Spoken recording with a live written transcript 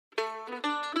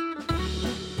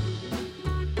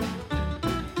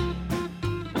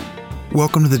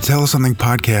Welcome to the Tell Us Something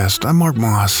podcast. I'm Mark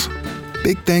Moss.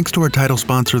 Big thanks to our title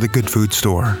sponsor, The Good Food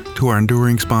Store, to our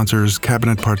enduring sponsors,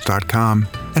 CabinetParts.com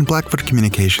and Blackfoot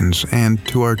Communications, and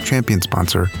to our champion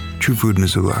sponsor, True Food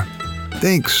Missoula.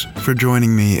 Thanks for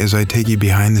joining me as I take you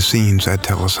behind the scenes at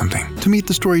Tell Us Something to meet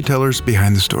the storytellers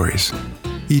behind the stories.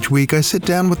 Each week, I sit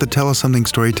down with the Tell Us Something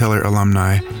storyteller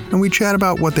alumni, and we chat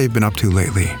about what they've been up to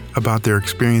lately, about their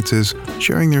experiences,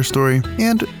 sharing their story,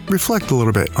 and reflect a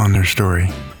little bit on their story.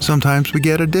 Sometimes we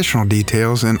get additional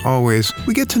details, and always,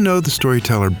 we get to know the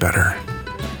storyteller better.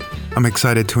 I'm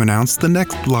excited to announce the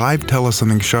next live Tell Us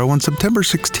Something show on September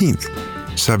 16th.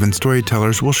 7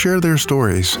 storytellers will share their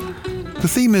stories. The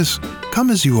theme is Come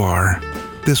As You Are.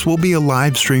 This will be a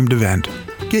live-streamed event.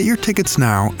 Get your tickets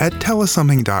now at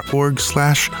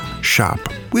tellussomething.org/shop.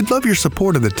 We'd love your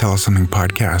support of the Tell Us Something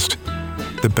podcast.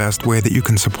 The best way that you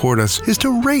can support us is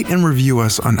to rate and review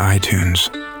us on iTunes.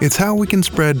 It's how we can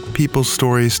spread people's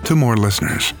stories to more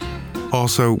listeners.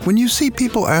 Also, when you see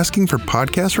people asking for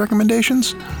podcast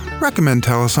recommendations, recommend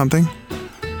Tell Us Something.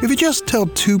 If you just tell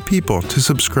 2 people to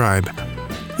subscribe,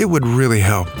 it would really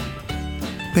help.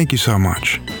 Thank you so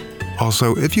much.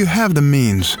 Also, if you have the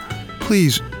means,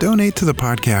 please donate to the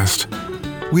podcast.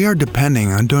 We are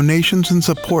depending on donations and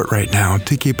support right now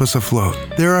to keep us afloat.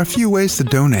 There are a few ways to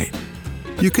donate.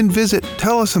 You can visit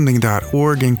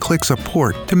tellussomething.org and click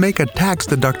support to make a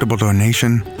tax-deductible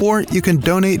donation, or you can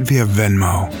donate via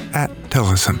Venmo at Tell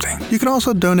Us Something. You can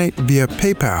also donate via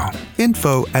PayPal,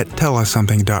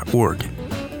 info@tellussomething.org.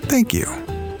 Thank you.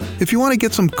 If you want to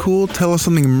get some cool Tell Us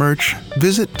Something merch,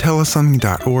 visit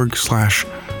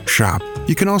tellussomething.org/shop.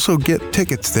 You can also get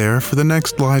tickets there for the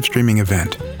next live streaming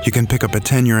event. You can pick up a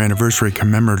 10-year anniversary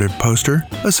commemorative poster,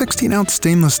 a 16-ounce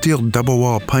stainless steel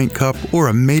double-wall pint cup, or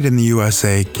a Made in the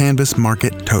USA Canvas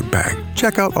Market tote bag.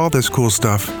 Check out all this cool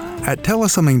stuff at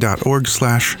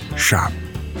tellussomething.org/shop.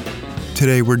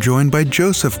 Today we're joined by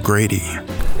Joseph Grady.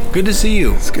 Good to see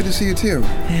you. It's good to see you too.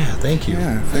 Yeah, thank you.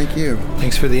 Yeah, thank you.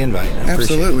 Thanks for the invite.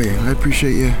 Absolutely. I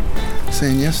appreciate you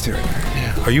saying yes to it.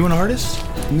 Yeah. Are you an artist?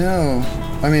 No.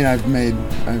 I mean, I've made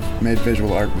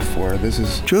visual art before.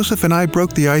 Joseph and I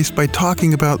broke the ice by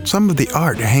talking about some of the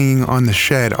art hanging on the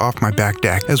shed off my back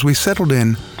deck as we settled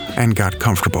in and got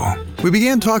comfortable. We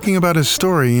began talking about his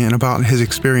story and about his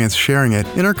experience sharing it,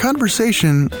 and our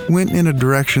conversation went in a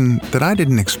direction that I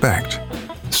didn't expect.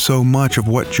 So much of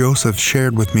what Joseph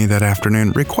shared with me that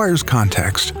afternoon requires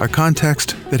context, a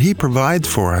context that he provides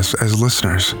for us as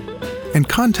listeners, and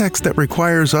context that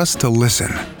requires us to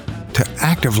listen. To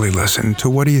actively listen to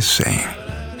what he is saying.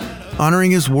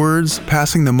 Honoring his words,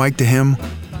 passing the mic to him,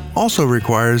 also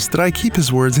requires that I keep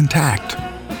his words intact.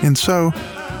 And so,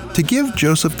 to give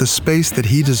Joseph the space that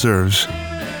he deserves,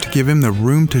 to give him the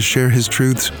room to share his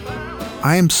truths,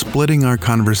 I am splitting our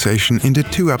conversation into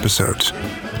 2 episodes.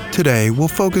 Today, we'll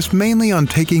focus mainly on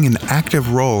taking an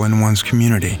active role in one's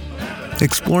community,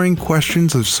 exploring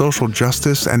questions of social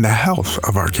justice and the health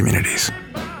of our communities.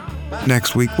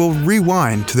 Next week, we'll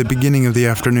rewind to the beginning of the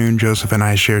afternoon Joseph and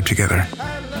I shared together.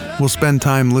 We'll spend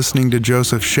time listening to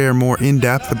Joseph share more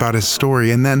in-depth about his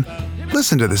story and then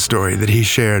listen to the story that he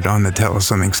shared on the Tell Us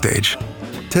Something stage.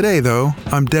 Today, though,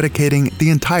 I'm dedicating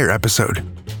the entire episode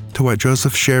to what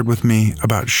Joseph shared with me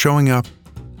about showing up,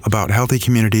 about healthy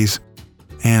communities,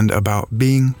 and about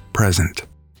being present.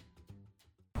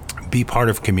 Be part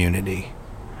of community.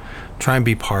 Try and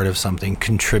be part of something.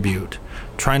 Contribute.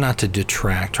 Try not to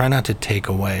detract. Try not to take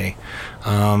away.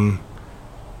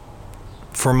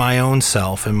 For my own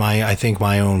self and I think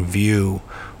my own view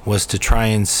was to try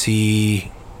and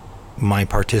see my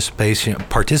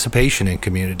participation in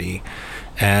community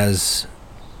as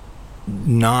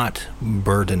not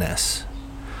burdenous,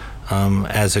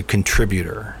 as a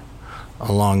contributor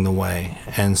along the way.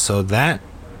 And so that,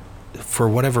 for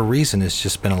whatever reason, has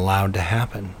just been allowed to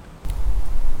happen.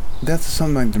 That's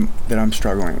something that I'm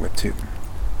struggling with too.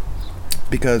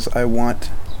 Because I want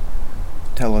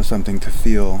Tell Us Something to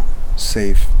feel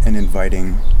safe and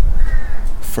inviting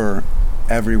for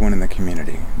everyone in the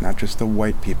community, not just the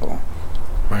white people.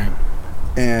 Right.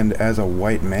 And as a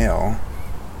white male,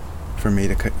 for me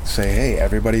to say, hey,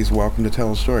 everybody's welcome to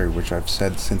tell a story, which I've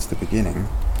said since the beginning,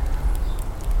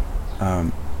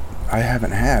 I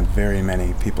haven't had very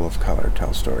many people of color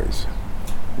tell stories,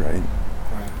 right?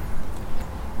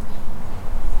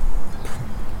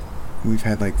 We've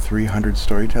had like 300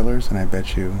 storytellers, and I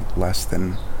bet you less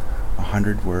than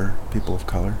 100 were people of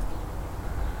color.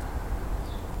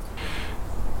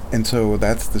 And so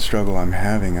that's the struggle I'm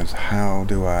having, is how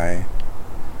do I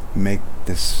make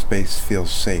this space feel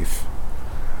safe?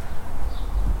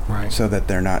 Right. So that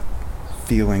they're not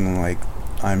feeling like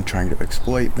I'm trying to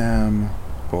exploit them,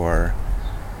 or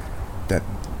that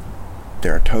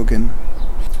they're a token.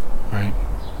 Right.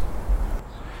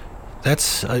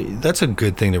 That's a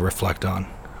good thing to reflect on,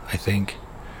 I think.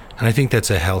 And I think that's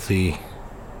a healthy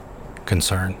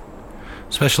concern.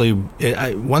 Especially,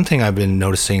 one thing I've been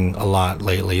noticing a lot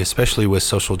lately, especially with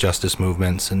social justice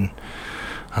movements and,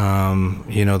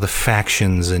 the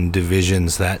factions and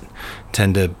divisions that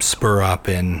tend to spur up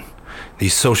in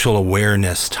these social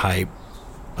awareness type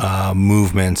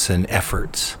movements and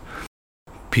efforts.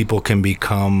 People can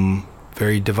become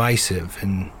very divisive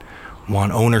and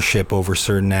want ownership over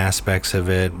certain aspects of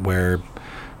it, where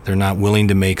they're not willing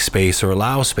to make space or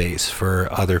allow space for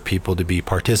other people to be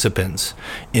participants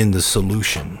in the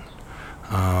solution.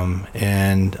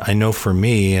 And I know for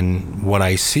me, and what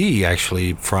I see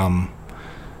actually from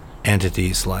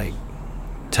entities like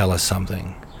Tell Us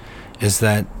Something, is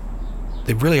that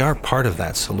they really are part of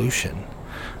that solution.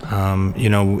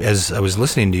 As I was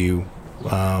listening to you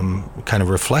kind of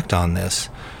reflect on this,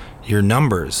 your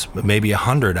numbers, maybe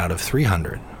 100 out of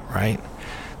 300, right?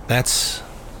 That's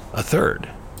a third.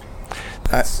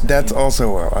 That's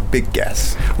also a big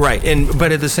guess, right?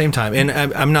 But at the same time, and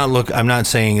I'm not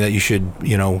saying that you should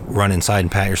run inside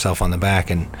and pat yourself on the back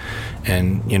and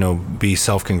be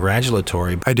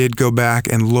self-congratulatory. I did go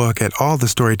back and look at all the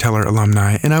Storyteller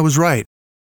alumni, and I was right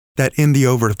that in the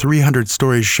over 300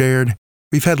 stories shared,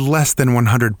 we've had less than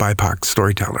 100 BIPOC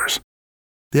storytellers.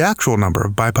 The actual number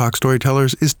of BIPOC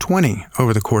storytellers is 20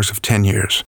 over the course of 10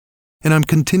 years, and I'm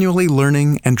continually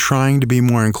learning and trying to be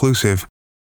more inclusive,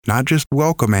 not just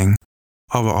welcoming,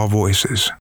 of all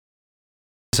voices.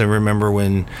 I remember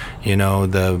when,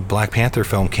 the Black Panther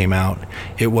film came out,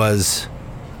 it was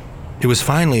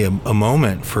finally a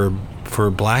moment for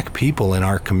Black people in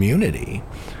our community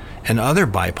and other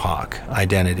BIPOC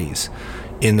identities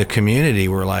in the community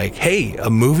were like, hey,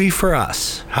 a movie for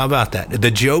us. How about that?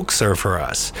 The jokes are for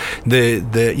us. A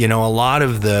lot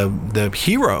of the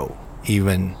hero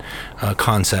even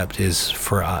concept is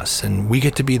for us, and we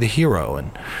get to be the hero,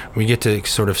 and we get to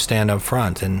sort of stand up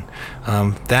front, and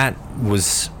that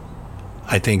was,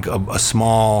 I think, a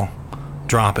small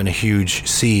drop in a huge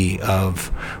sea of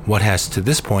what has to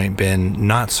this point been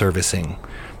not servicing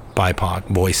BIPOC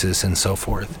voices and so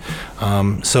forth.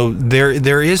 So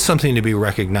there is something to be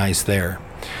recognized there.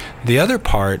 The other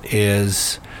part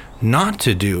is not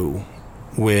to do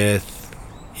with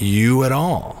you at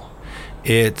all.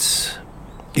 Is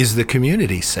the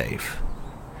community safe?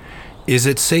 Is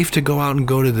it safe to go out and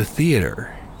go to the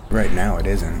theater? Right now it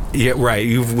isn't. Yeah, right.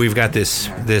 We've got this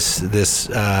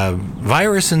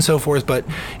virus and so forth, but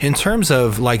in terms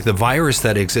of like the virus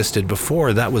that existed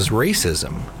before, that was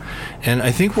racism. And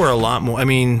I think we're a lot more,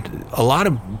 a lot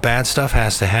of bad stuff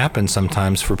has to happen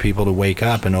sometimes for people to wake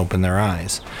up and open their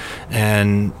eyes.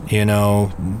 And,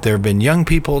 there have been young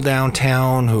people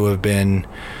downtown who have been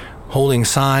holding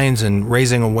signs and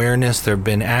raising awareness. There have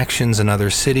been actions in other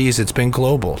cities. It's been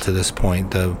global to this point,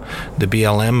 the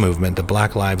BLM movement, the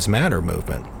Black Lives Matter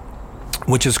movement,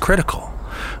 which is critical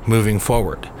moving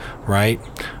forward, right?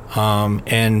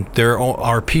 And there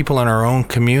are people in our own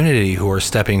community who are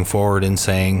stepping forward and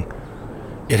saying,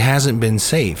 it hasn't been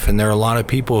safe. And there are a lot of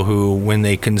people who, when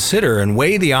they consider and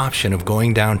weigh the option of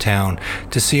going downtown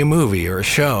to see a movie or a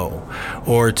show,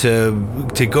 or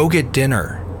to go get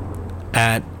dinner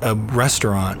at a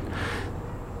restaurant,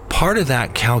 part of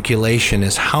that calculation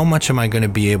is, how much am I going to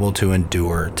be able to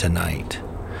endure tonight?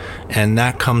 And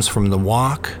that comes from the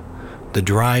walk, the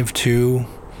drive to,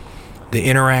 the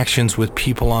interactions with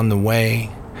people on the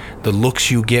way, the looks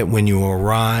you get when you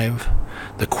arrive,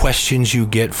 the questions you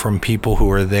get from people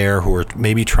who are there, who are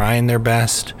maybe trying their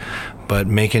best but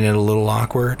making it a little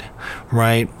awkward,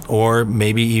 right? Or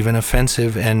maybe even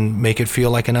offensive and make it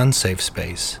feel like an unsafe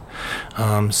space.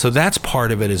 So that's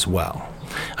part of it as well.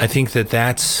 I think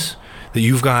that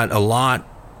you've got a lot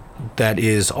that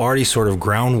is already sort of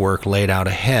groundwork laid out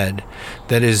ahead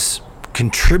that is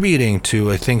contributing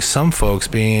to, I think, some folks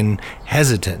being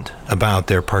hesitant about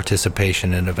their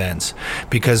participation in events,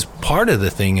 because part of the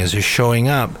thing is showing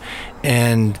up,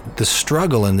 and the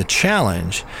struggle and the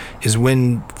challenge is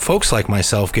when folks like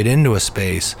myself get into a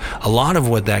space, a lot of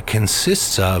what that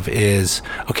consists of is,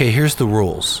 okay, here's the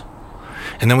rules,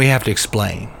 and then we have to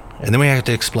explain, and then we have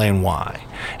to explain why,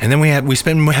 and then we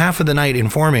spend half of the night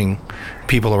informing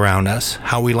people around us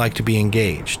how we like to be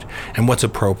engaged and what's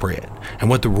appropriate and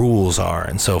what the rules are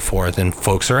and so forth. And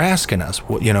folks are asking us,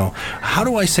 how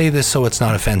do I say this so it's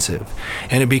not offensive?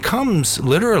 And it becomes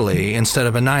literally, instead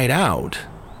of a night out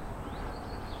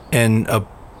and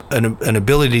an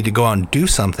ability to go out and do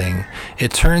something,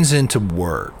 it turns into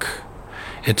work.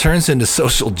 it turns into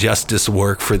social justice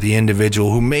work for the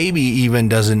individual who maybe even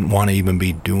doesn't want to even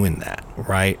be doing that,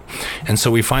 right? And so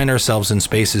we find ourselves in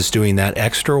spaces doing that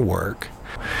extra work.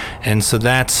 And so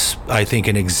that's, I think,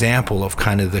 an example of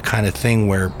the kind of thing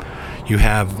where you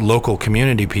have local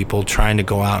community people trying to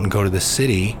go out and go to the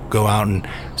city, go out and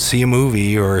see a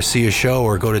movie or see a show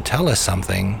or go to tell us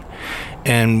something,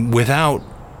 and without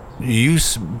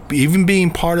use even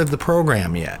being part of the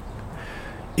program yet.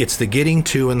 It's the getting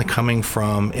to and the coming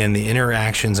from and the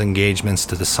interactions, engagements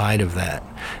to the side of that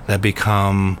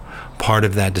become part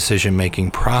of that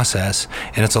decision-making process,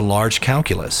 and it's a large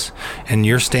calculus. And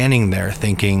you're standing there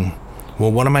thinking,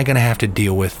 well, what am I going to have to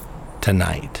deal with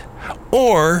tonight?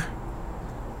 Or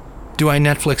do I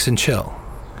Netflix and chill?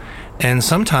 And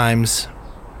sometimes,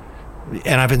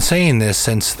 and I've been saying this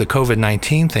since the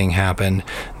COVID-19 thing happened,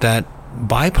 that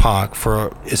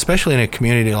BIPOC, especially in a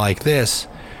community like this,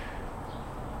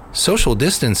 social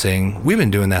distancing, we've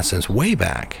been doing that since way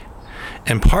back.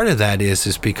 And part of that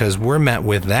is because we're met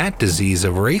with that disease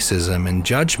of racism and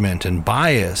judgment and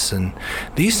bias and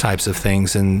these types of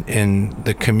things in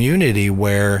the community,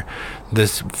 where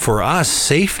this, for us,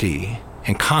 safety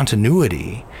and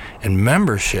continuity and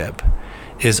membership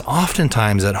is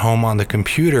oftentimes at home on the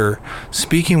computer,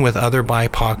 speaking with other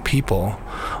BIPOC people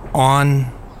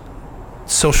on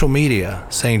social media,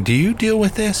 saying, do you deal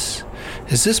with this?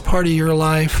 Is this part of your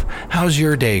life? How's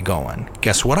your day going?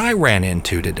 Guess what I ran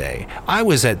into today? I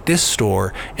was at this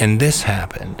store and this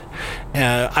happened.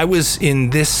 I was in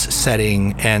this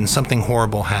setting and something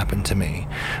horrible happened to me.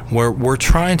 We're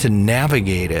trying to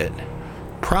navigate it,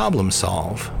 problem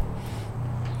solve,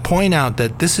 point out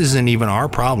that this isn't even our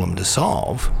problem to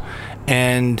solve,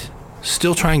 and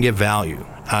still try and get value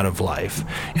out of life.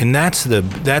 And that's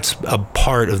a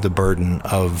part of the burden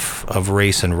of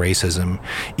race and racism.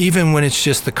 Even when it's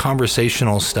just the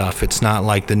conversational stuff, it's not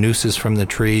like the nooses from the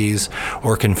trees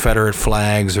or Confederate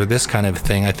flags or this kind of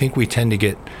thing. I think we tend to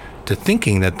get to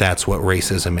thinking that that's what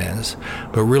racism is.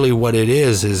 But really what it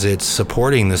is it's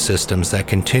supporting the systems that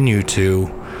continue to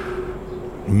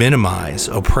minimize,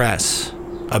 oppress,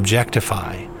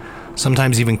 objectify,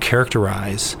 sometimes even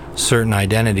characterize certain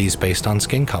identities based on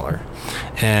skin color,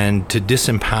 and to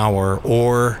disempower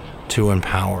or to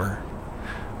empower.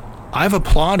 I've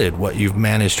applauded what you've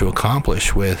managed to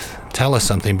accomplish with Tell Us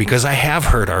Something, because I have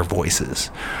heard our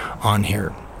voices on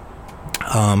here.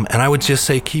 And I would just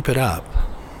say keep it up.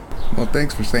 Well,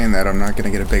 thanks for saying that. I'm not going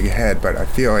to get a big head, but I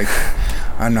feel like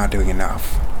I'm not doing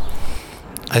enough.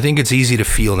 I think it's easy to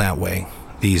feel that way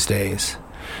these days.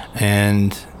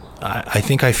 And I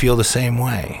think I feel the same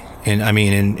way. And I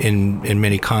mean, in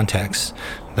many contexts,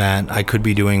 that I could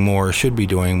be doing more or should be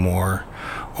doing more,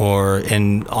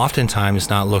 and oftentimes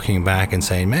not looking back and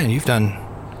saying, man, you've done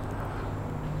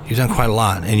quite a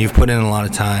lot, and you've put in a lot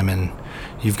of time, and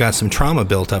you've got some trauma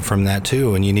built up from that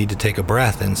too, and you need to take a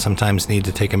breath and sometimes need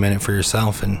to take a minute for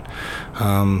yourself. And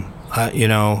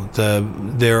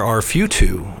there are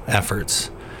few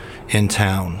efforts in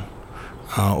town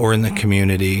or in the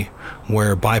community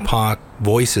where BIPOC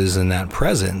voices in that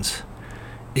presence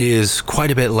is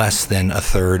quite a bit less than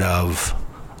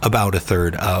about a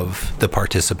third of the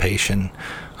participation,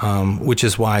 which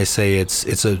is why I say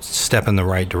it's a step in the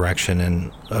right direction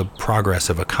and a progress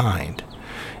of a kind,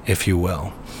 if you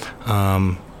will.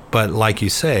 But like you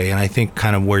say, and I think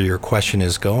kind of where your question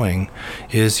is going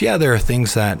is, yeah, there are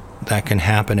things that can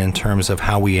happen in terms of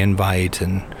how we invite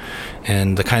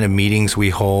and the kind of meetings we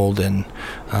hold, and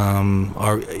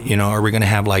are we going to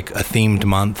have like a themed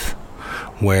month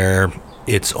where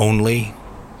it's only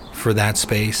for that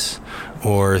space,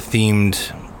 or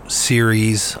themed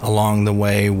series along the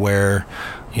way where,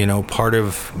 part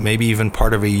of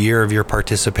a year of your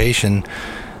participation,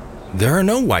 there are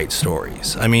no white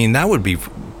stories. I mean, that would be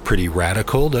pretty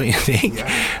radical, don't you think?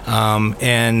 Yeah.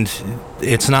 And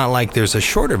it's not like there's a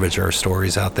shortage of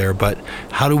stories out there, but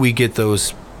how do we get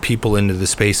those people into the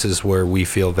spaces where we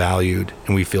feel valued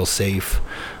and we feel safe,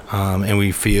 and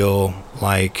we feel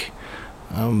like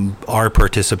our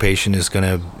participation is going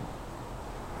to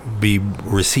be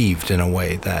received in a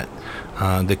way that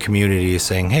the community is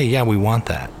saying, hey, yeah, we want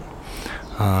that.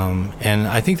 And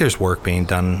I think there's work being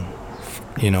done,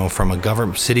 from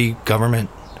a city government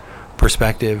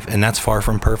perspective, and that's far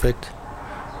from perfect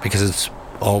because it's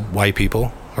all white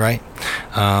people, right?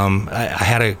 I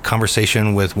had a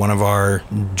conversation with one of our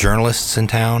journalists in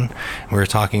town. We were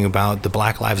talking about the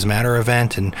Black Lives Matter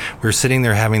event, and we were sitting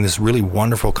there having this really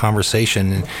wonderful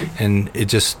conversation, and it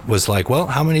just was like, well,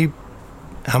 how many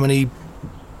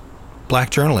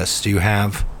black journalists do you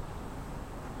have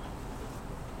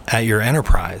at your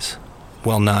enterprise?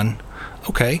 Well, none.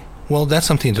 Okay. well, that's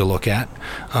something to look at.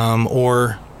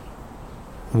 Or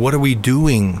what are we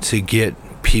doing to get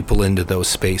people into those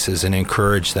spaces and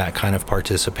encourage that kind of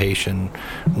participation?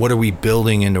 What are we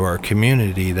building into our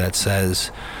community that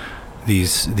says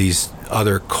these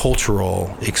other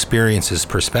cultural experiences,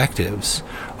 perspectives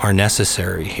are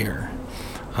necessary here?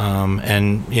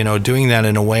 And, doing that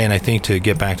in a way, and I think to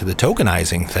get back to the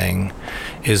tokenizing thing,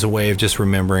 is a way of just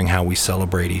remembering how we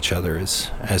celebrate each other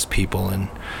as people. And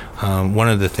one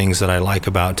of the things that I like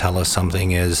about Tell Us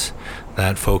Something is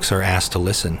that folks are asked to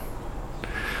listen.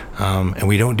 And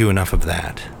we don't do enough of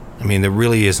that. I mean, there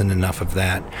really isn't enough of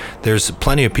that. There's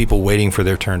plenty of people waiting for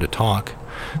their turn to talk.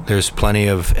 There's plenty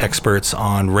of experts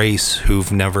on race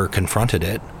who've never confronted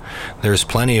it. There's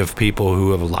plenty of people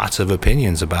who have lots of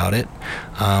opinions about it.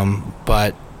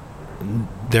 But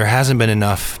there hasn't been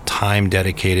enough time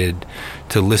dedicated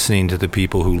to listening to the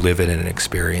people who live it and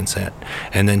experience it,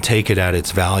 and then take it at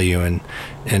its value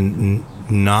and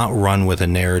not run with a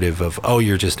narrative of, oh,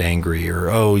 you're just angry, or,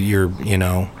 oh,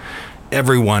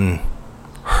 everyone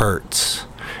hurts.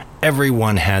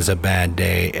 Everyone has a bad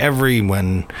day.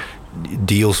 Everyone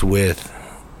deals with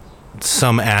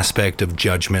some aspect of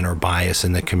judgment or bias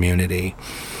in the community.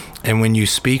 And when you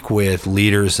speak with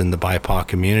leaders in the BIPOC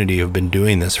community who've been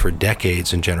doing this for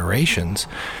decades and generations,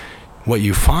 what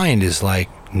you find is like,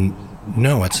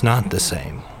 no, it's not the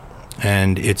same.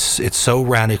 And it's so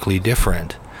radically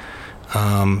different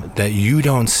that you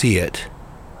don't see it.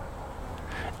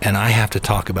 And I have to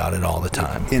talk about it all the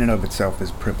time. In and of itself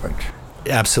is privilege.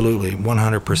 Absolutely,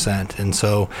 100%. And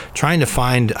so trying to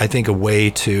find, I think, a way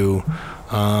to,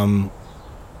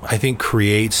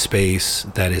 create space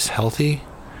that is healthy.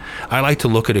 I like to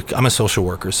look at I'm a social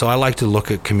worker, so I like to look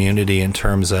at community in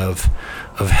terms of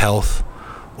health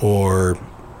or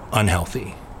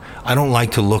unhealthy. I don't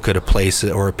like to look at a place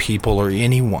or a people or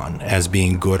anyone as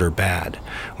being good or bad.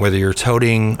 Whether you're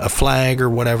toting a flag or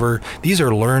whatever, these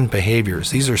are learned behaviors.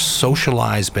 These are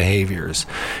socialized behaviors.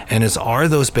 And are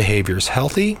those behaviors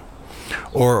healthy,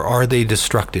 or are they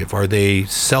destructive? Are they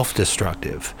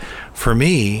self-destructive? For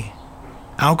me,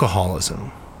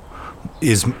 alcoholism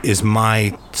is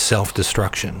my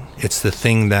self-destruction. It's the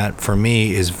thing that for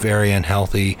me is very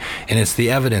unhealthy, and it's the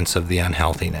evidence of the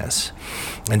unhealthiness.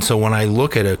 And so when I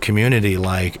look at a community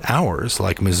like ours,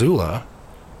 like Missoula,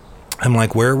 I'm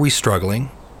like, where are we struggling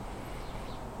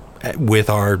with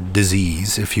our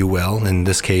disease, if you will, in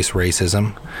this case,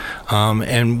 racism?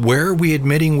 And where are we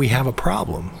admitting we have a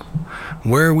problem?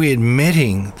 Where are we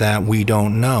admitting that we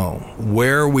don't know?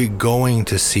 Where are we going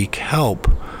to seek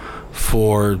help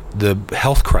for the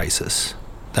health crisis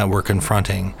that we're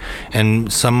confronting?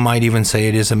 And some might even say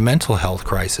it is a mental health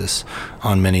crisis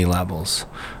on many levels.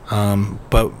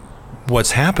 But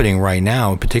what's happening right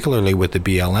now, particularly with the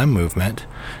BLM movement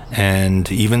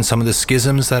and even some of the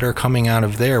schisms that are coming out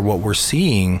of there, what we're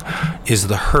seeing is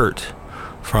the hurt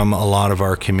from a lot of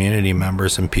our community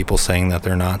members and people saying that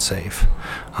they're not safe.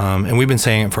 And we've been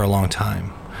saying it for a long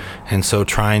time. And so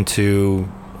trying to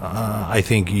I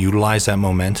think utilize that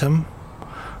momentum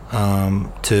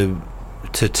to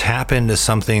tap into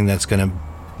something that's going to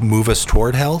move us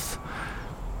toward health.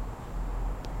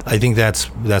 I think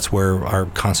that's where our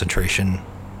concentration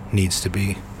needs to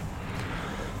be.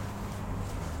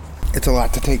 It's a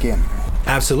lot to take in.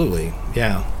 Absolutely,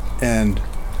 yeah. And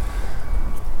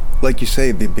like you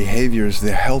say, the behaviors,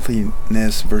 the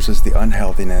healthiness versus the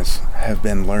unhealthiness have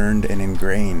been learned and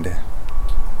ingrained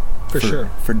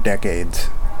for decades.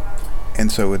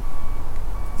 And so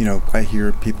I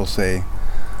hear people say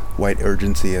white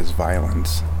urgency is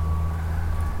violence.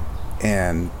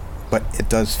 But it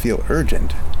does feel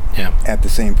urgent. Yeah. At the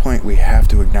same point, we have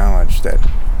to acknowledge that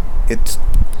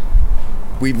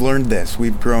we've learned this,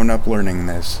 we've grown up learning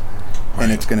this, right,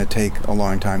 and it's going to take a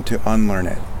long time to unlearn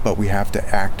it, but we have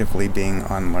to actively being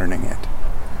unlearning it.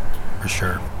 For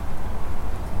sure.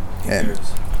 And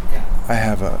I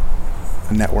have a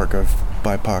network of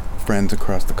BIPOC friends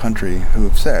across the country who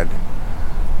have said,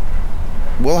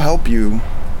 we'll help you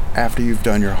after you've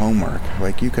done your homework.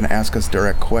 Like, you can ask us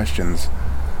direct questions,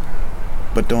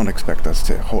 but don't expect us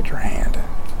to hold your hand.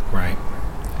 Right.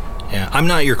 Yeah. I'm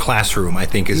not your classroom, I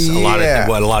think, is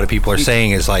what a lot of people are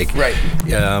saying is like, right.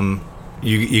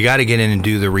 You got to get in and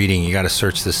do the reading. You got to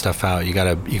search this stuff out. You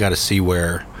got to see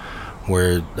where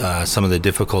some of the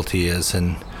difficulty is.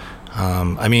 And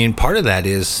part of that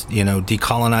is,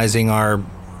 decolonizing our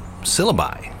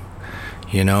syllabi,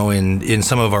 in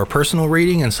some of our personal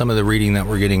reading and some of the reading that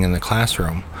we're getting in the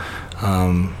classroom.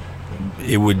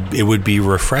 It would be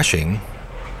refreshing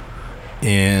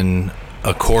in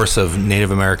a course of Native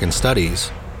American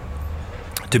studies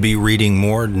to be reading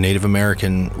more Native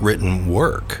American written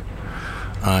work,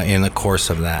 in the course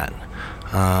of that.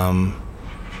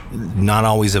 Not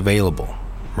always available,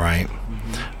 right?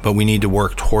 But we need to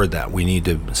work toward that. We need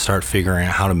to start figuring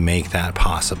out how to make that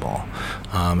possible,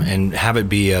 and have it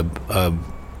be a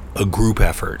group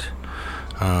effort,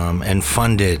 and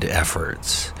funded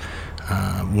efforts.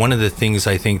 One of the things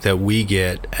I think that we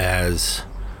get as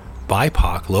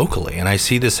BIPOC locally, and I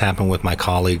see this happen with my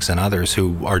colleagues and others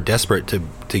who are desperate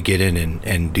to get in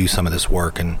and do some of this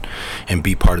work and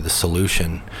be part of the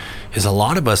solution, is a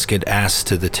lot of us get asked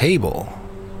to the table.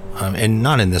 And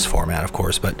not in this format, of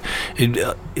course, but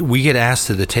we get asked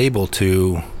to the table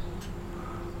to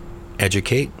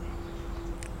educate,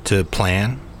 to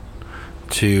plan,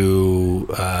 to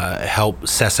help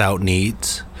suss out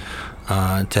needs,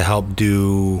 to help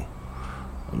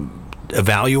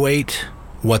evaluate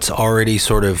what's already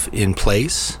sort of in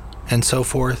place and so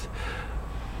forth.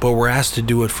 But we're asked to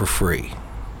do it for free.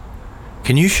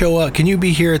 Can you show up? Can you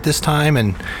be here at this time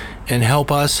and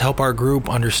help our group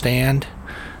understand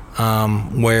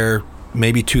where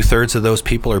maybe 2/3 of those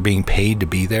people are being paid to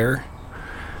be there,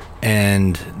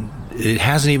 and it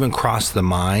hasn't even crossed the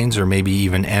minds or maybe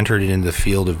even entered it into the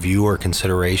field of view or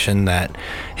consideration that,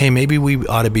 hey, maybe we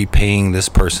ought to be paying this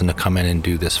person to come in and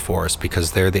do this for us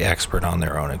because they're the expert on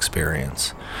their own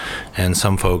experience. And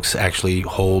some folks actually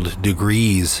hold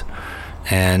degrees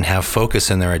and have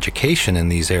focus in their education in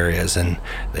these areas, and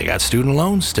they got student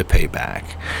loans to pay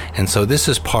back. And so this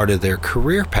is part of their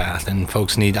career path, and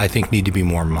folks need to be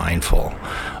more mindful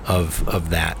of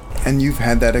that. And you've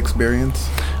had that experience?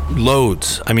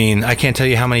 Loads. I mean, I can't tell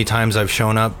you how many times I've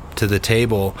shown up to the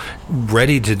table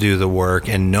ready to do the work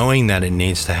and knowing that it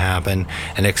needs to happen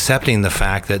and accepting the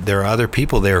fact that there are other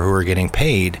people there who are getting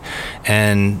paid,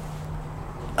 and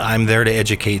I'm there to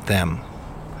educate them.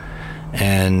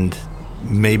 And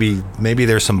maybe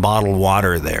there's some bottled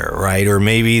water there, right? Or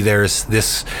maybe there's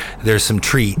some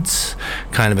treats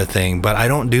kind of a thing, but I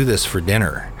don't do this for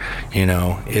dinner.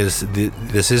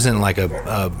 This isn't like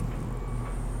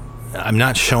I'm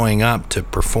not showing up to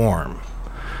perform.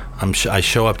 I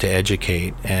show up to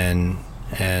educate and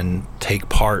take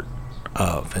part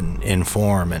of and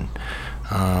inform, and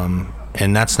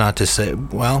that's not to say,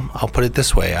 well, I'll put it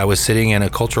this way. I was sitting in a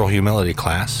cultural humility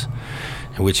class,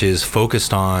 which is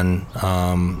focused on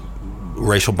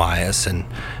racial bias and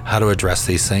how to address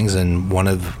these things. And one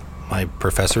of my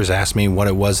professors asked me what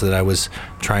it was that I was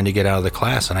trying to get out of the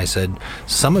class. And I said,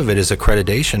 some of it is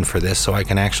accreditation for this, so I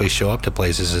can actually show up to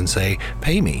places and say,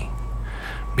 pay me.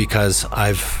 Because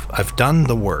I've done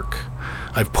the work.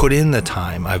 I've put in the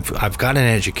time. I've got an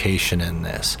education in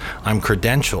this. I'm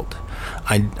credentialed.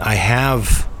 I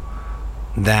have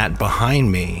that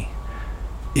behind me.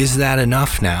 Is that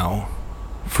enough now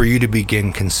for you to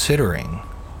begin considering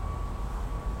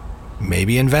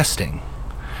maybe investing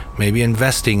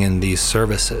in these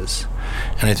services?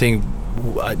 And I think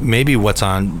maybe what's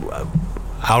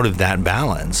out of that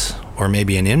balance, or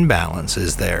maybe an imbalance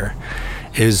is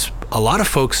a lot of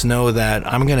folks know that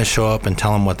I'm going to show up and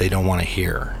tell them what they don't want to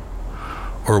hear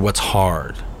or what's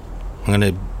hard. I'm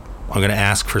going to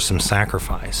ask for some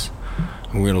sacrifice.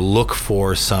 We're going to look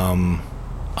for some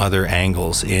other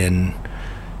angles in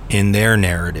their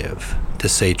narrative to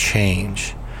say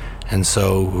change. And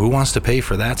so who wants to pay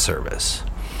for that service?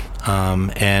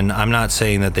 And I'm not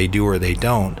saying that they do or they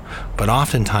don't, but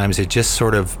oftentimes it just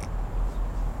sort of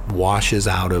washes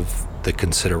out of the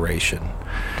consideration.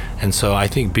 And so I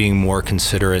think being more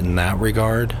considerate in that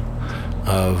regard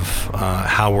of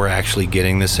how we're actually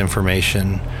getting this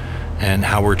information and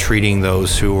how we're treating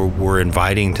those who we're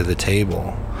inviting to the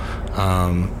table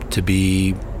to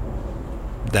be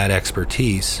that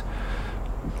expertise.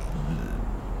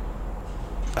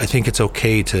 I think it's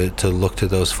okay to look to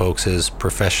those folks as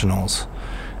professionals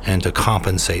and to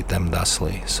compensate them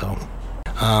thusly. So,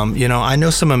 I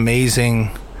know some amazing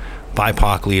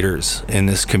BIPOC leaders in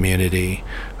this community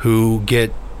who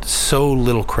get so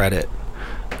little credit.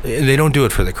 They don't do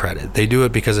it for the credit. They do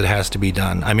it because it has to be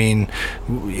done. I mean,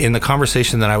 in the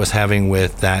conversation that I was having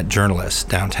with that journalist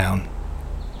downtown,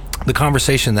 the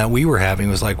conversation that we were having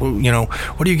was like, well,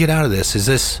 what do you get out of this? Is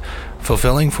this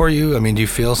fulfilling for you? I mean, do you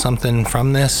feel something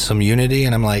from this, some unity?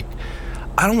 And I'm like,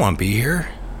 I don't want to be here.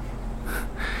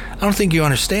 I don't think you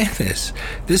understand this.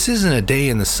 This isn't a day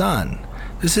in the sun.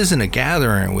 This isn't a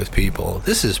gathering with people.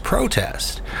 This is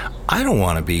protest. I don't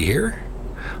want to be here.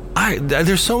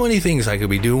 There's so many things I could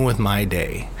be doing with my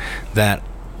day that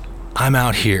I'm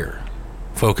out here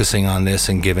focusing on this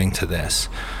and giving to this.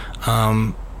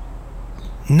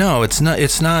 No, it's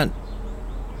not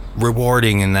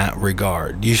rewarding in that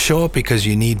regard. You show up because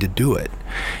you need to do it.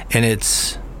 And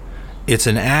it's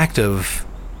an act of,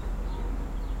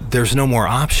 there's no more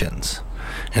options.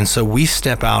 And so we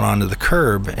step out onto the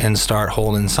curb and start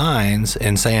holding signs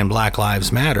and saying Black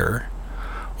Lives Matter,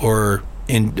 or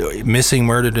missing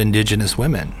murdered Indigenous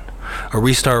women, or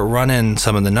we start running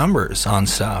some of the numbers on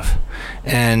stuff.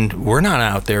 And we're not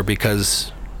out there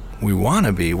because we want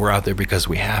to be, we're out there because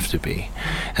we have to be.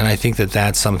 And I think that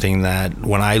that's something that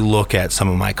when I look at some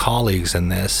of my colleagues in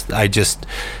this, I just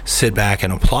sit back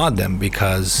and applaud them,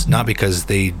 because not because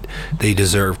they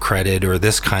deserve credit or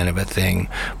this kind of a thing,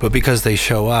 but because they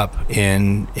show up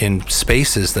in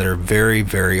spaces that are very,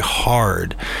 very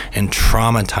hard and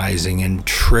traumatizing and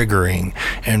triggering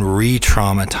and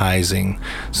re-traumatizing,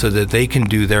 so that they can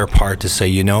do their part to say,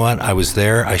 you know what, I was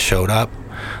there, I showed up.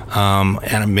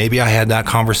 And maybe I had that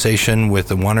conversation with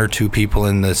the one or two people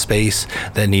in the space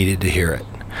that needed to hear it.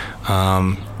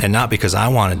 And not because I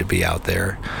wanted to be out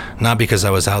there, not because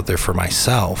I was out there for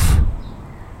myself.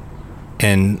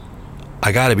 And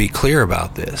I got to be clear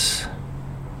about this.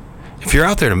 If you're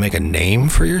out there to make a name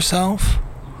for yourself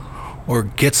or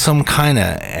get some kind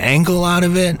of angle out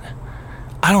of it,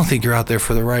 I don't think you're out there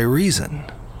for the right reason.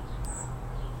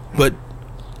 But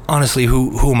honestly,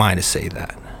 who am I to say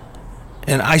that?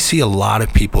 And I see a lot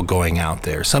of people going out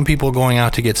there. Some people going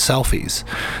out to get selfies.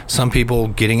 Some people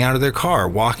getting out of their car,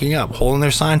 walking up, holding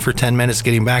their sign for 10 minutes,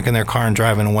 getting back in their car and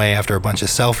driving away after a bunch of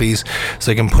selfies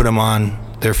so they can put them on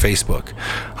their Facebook.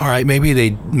 All right, maybe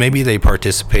they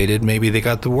participated. Maybe they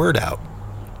got the word out.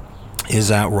 Is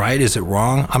that right? Is it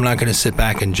wrong? I'm not going to sit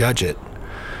back and judge it.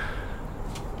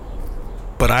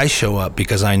 But I show up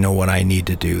because I know what I need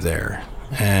to do there.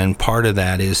 And part of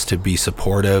that is to be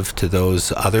supportive to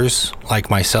those others like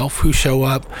myself who show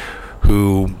up,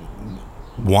 who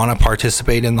want to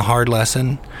participate in the hard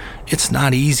lesson. It's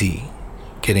not easy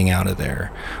getting out of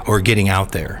there, or getting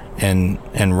out there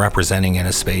and representing in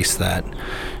a space that,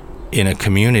 in a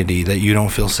community that you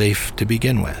don't feel safe to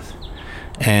begin with.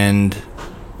 And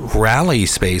rally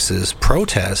spaces,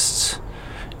 protests,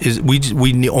 we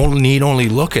need only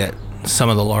look at some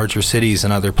of the larger cities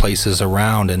and other places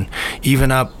around, and even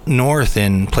up north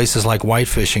in places like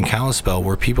Whitefish and Kalispell,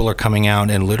 where people are coming out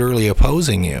and literally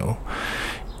opposing you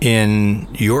in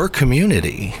your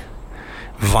community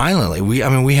violently.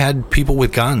 We had people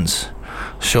with guns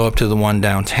show up to the one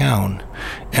downtown,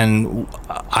 and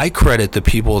I credit the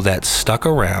people that stuck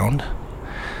around,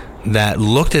 that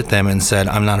looked at them and said,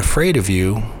 I'm not afraid of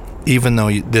you, even though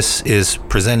this is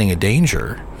presenting a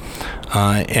danger.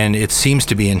 And it seems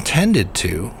to be intended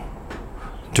to,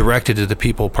 directed to the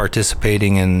people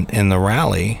participating in the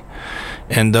rally,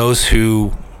 and those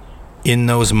who, in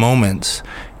those moments,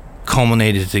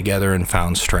 culminated together and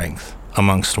found strength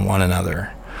amongst one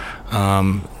another.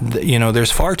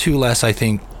 There's far too less, I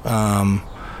think,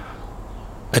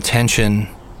 attention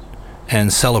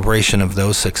and celebration of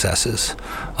those successes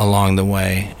along the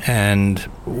way. And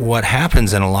what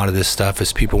happens in a lot of this stuff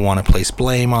is people want to place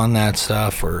blame on that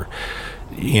stuff, or,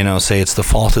 say it's the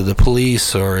fault of the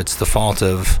police, or it's the fault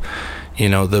of,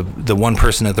 the one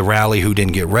person at the rally who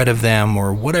didn't get rid of them,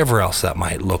 or whatever else that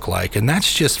might look like. And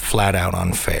that's just flat out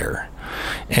unfair.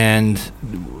 And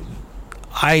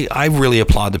I really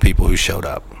applaud the people who showed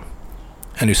up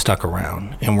and who stuck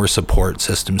around and were support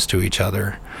systems to each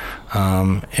other,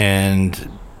 and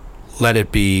let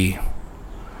it be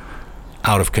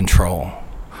out of control,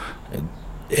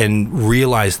 and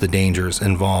realized the dangers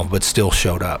involved, but still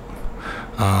showed up,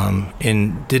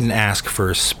 and didn't ask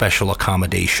for special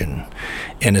accommodation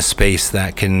in a space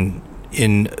that can,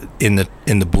 in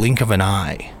the blink of an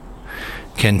eye,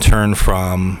 can turn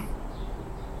from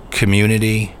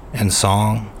community and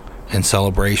song and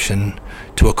celebration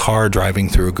to a car driving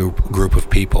through a group of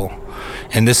people.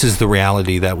 And this is the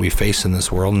reality that we face in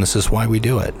this world, and this is why we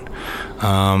do it.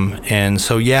 And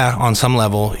so, yeah, on some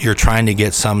level, you're trying to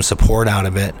get some support out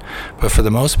of it, but for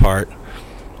the most part,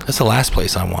 that's the last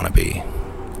place I want to be.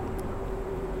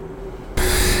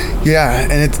 Yeah,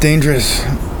 and it's dangerous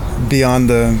beyond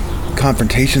the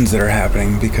confrontations that are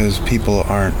happening, because people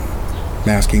aren't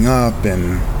masking up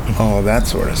and all of that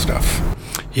sort of stuff.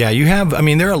 Yeah,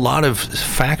 there are a lot of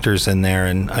factors in there.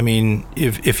 And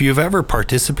if you've ever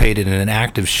participated in an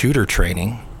active shooter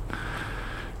training,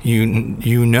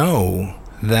 you know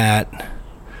that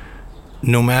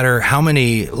no matter how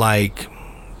many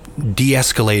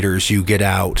de-escalators you get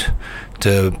out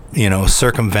to,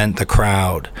 circumvent the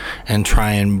crowd and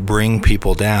try and bring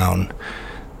people down,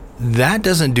 that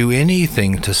doesn't do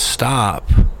anything to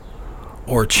stop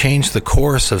or change the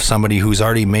course of somebody who's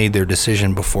already made their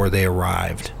decision before they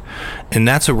arrived. And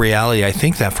that's a reality, I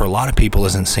think, that for a lot of people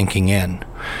isn't sinking in.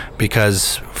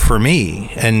 Because for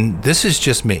me, and this is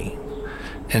just me,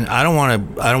 And I don't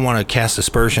want to cast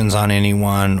aspersions on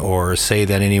anyone or say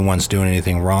that anyone's doing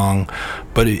anything wrong,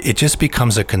 but it just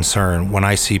becomes a concern when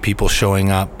I see people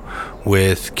showing up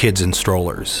with kids in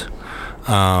strollers,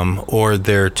 or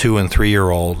their 2 and 3 year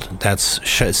old that's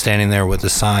standing there with a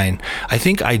sign. I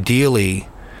think ideally,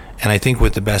 and I think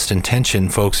with the best intention,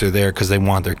 folks are there because they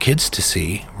want their kids to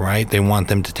see, right? They want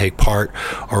them to take part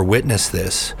or witness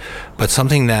this. But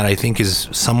something that I think is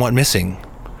somewhat missing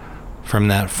from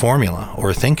that formula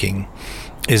or thinking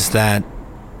is that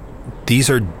these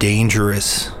are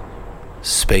dangerous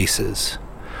spaces.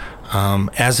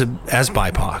 As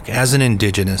BIPOC, as an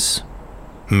indigenous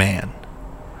man,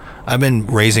 I've been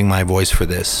raising my voice for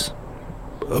this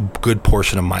a good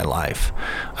portion of my life.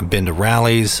 I've been to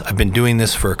rallies. I've been doing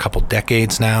this for a couple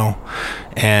decades now.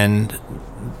 And,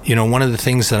 one of the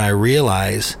things that I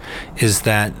realize is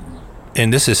that,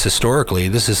 and this is historically,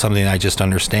 this is something I just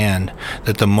understand,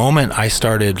 that the moment I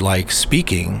started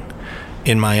speaking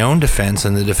in my own defense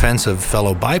and the defense of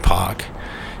fellow BIPOC,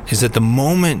 is that the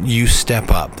moment you step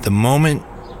up, the moment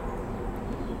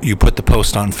you put the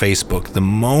post on Facebook, the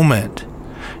moment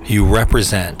you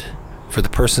represent for the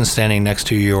person standing next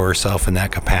to you or yourself in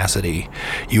that capacity,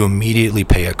 you immediately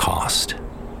pay a cost.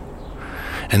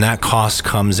 And that cost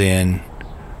comes in,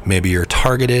 maybe you're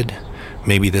targeted,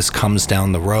 maybe this comes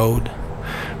down the road,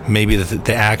 maybe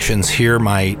the actions here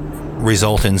might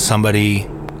result in somebody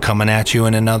coming at you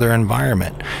in another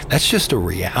environment. That's just a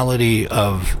reality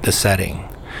of the setting.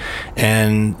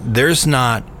 And there's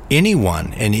not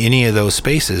anyone in any of those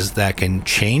spaces that can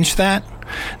change that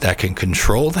can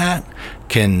control that,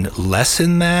 can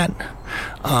lessen that.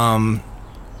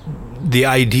 The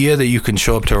idea that you can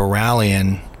show up to a rally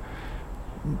and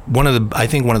I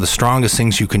think one of the strongest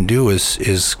things you can do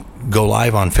is go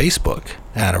live on Facebook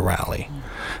at a rally.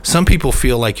 Some people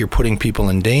feel like you're putting people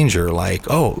in danger, like,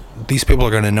 oh, these people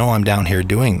are going to know I'm down here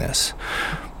doing this.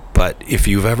 But if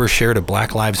you've ever shared a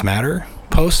Black Lives Matter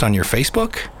post on your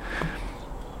Facebook,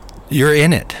 you're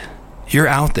in it. You're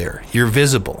out there. You're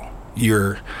visible.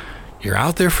 You're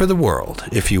out there for the world,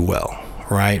 if you will,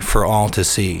 right? For all to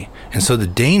see. And so the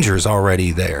danger is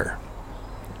already there.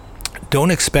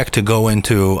 Don't expect to go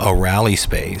into a rally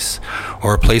space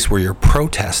or a place where you're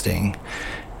protesting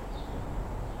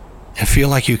and feel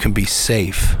like you can be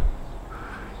safe,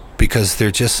 because they're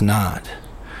just not.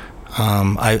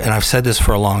 I've said this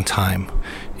for a long time,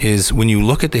 is when you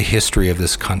look at the history of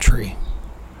this country,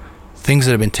 things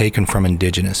that have been taken from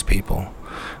indigenous people,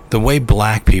 the way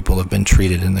black people have been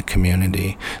treated in the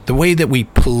community, the way that we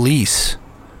police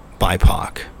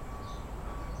BIPOC.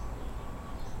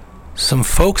 Some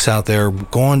folks out there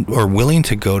are willing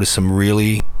to go to some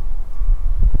really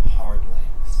hard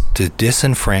lengths to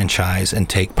disenfranchise and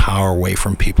take power away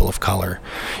from people of color.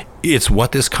 It's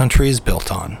what this country is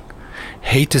built on.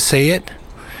 Hate to say it,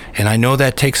 and I know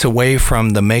that takes away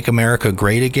from the Make America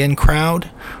Great Again crowd,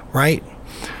 right?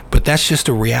 But that's just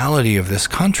a reality of this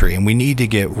country, and we need to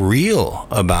get real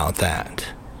about that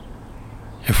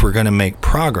if we're going to make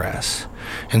progress.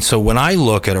 And so when I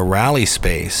look at a rally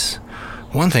space,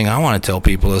 one thing I want to tell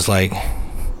people is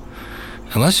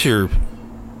unless you're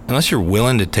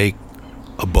willing to take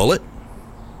a bullet,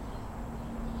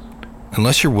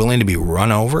 unless you're willing to be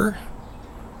run over,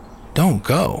 don't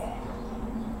go.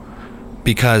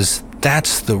 Because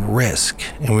that's the risk,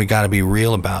 and we got to be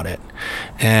real about it.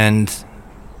 And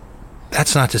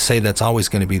that's not to say that's always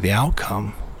going to be the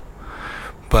outcome.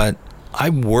 But I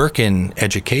work in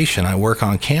education. I work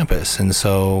on campus. And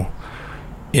so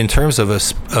in terms of a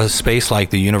space like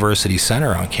the University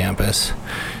Center on campus,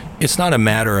 it's not a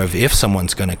matter of if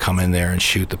someone's going to come in there and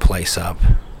shoot the place up.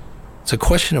 It's a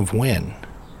question of when.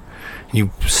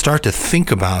 You start to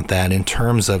think about that in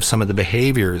terms of some of the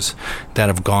behaviors that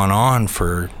have gone on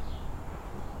for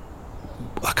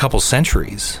a couple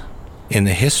centuries in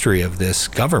the history of this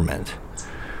government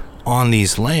on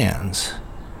these lands.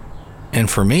 And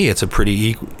for me, it's a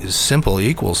pretty simple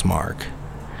equals mark.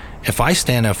 If I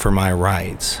stand up for my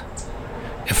rights,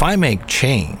 if I make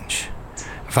change,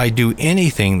 if I do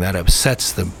anything that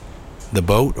upsets the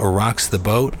boat or rocks the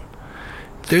boat,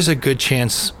 there's a good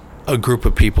chance a group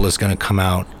of people is going to come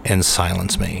out and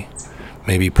silence me.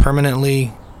 Maybe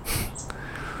permanently,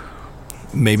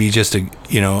 maybe just a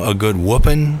good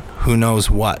whooping, who knows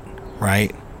what,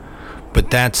 right? But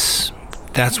that's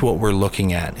what we're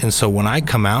looking at. And so when I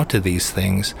come out to these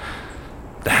things,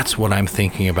 that's what I'm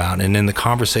thinking about. And in the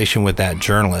conversation with that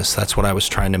journalist, that's what I was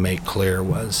trying to make clear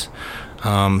was,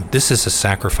 this is a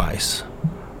sacrifice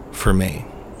for me.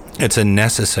 It's a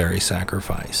necessary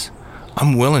sacrifice.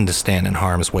 I'm willing to stand in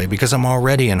harm's way because I'm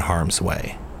already in harm's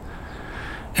way.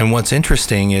 And what's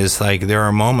interesting is there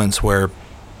are moments where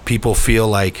people feel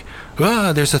like,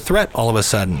 there's a threat all of a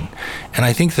sudden. And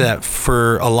I think that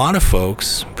for a lot of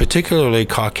folks, particularly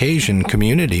Caucasian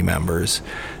community members,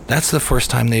 that's the first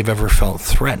time they've ever felt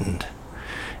threatened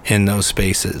in those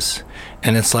spaces.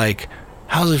 And it's like,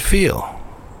 how does it feel?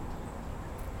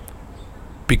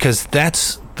 Because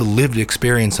that's the lived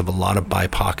experience of a lot of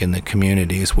BIPOC in the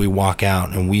communities. We walk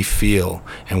out and we feel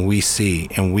and we see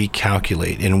and we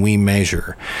calculate and we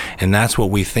measure. And that's what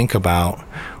we think about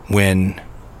when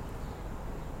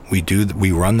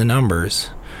we run the numbers,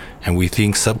 and we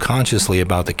think subconsciously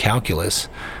about the calculus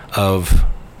of,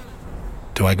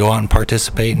 do I go out and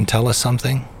participate and tell us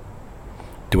something?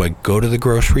 Do I go to the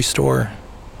grocery store?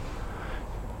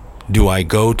 Do I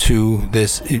go to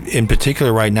this? In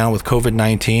particular, right now with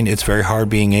COVID-19, it's very hard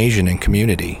being Asian in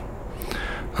community,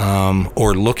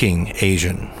 or looking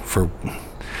Asian for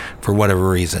whatever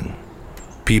reason.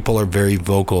 People are very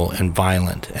vocal and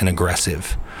violent and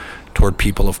aggressive toward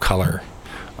people of color.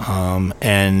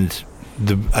 And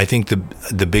I think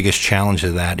the biggest challenge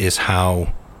of that is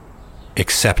how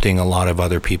accepting a lot of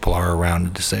other people are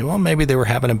around to say, well, maybe they were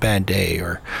having a bad day,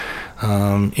 or,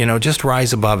 just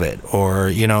rise above it. Or,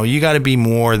 you got to be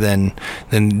more than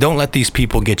don't let these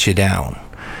people get you down.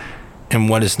 And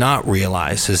what is not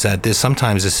realized is that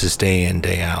sometimes this is day in,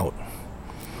 day out.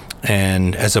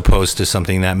 And as opposed to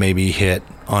something that maybe hit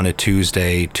on a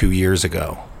Tuesday 2 years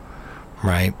ago,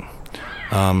 right?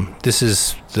 This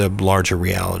is the larger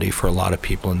reality for a lot of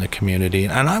people in the community.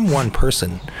 And I'm one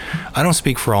person. I don't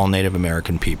speak for all Native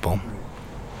American people.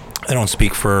 I don't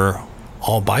speak for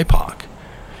all BIPOC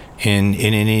in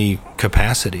any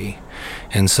capacity.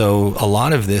 And so a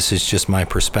lot of this is just my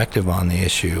perspective on the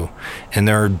issue. And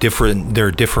there are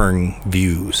differing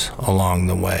views along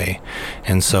the way.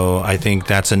 And so I think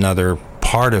that's another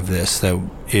part of this that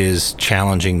is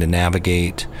challenging to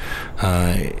navigate.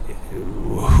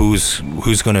 Who's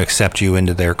going to accept you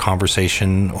into their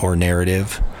conversation or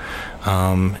narrative,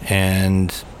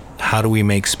 and how do we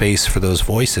make space for those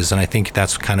voices? And I think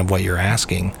that's kind of what you're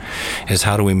asking, is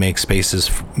how do we make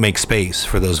space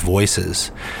for those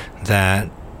voices that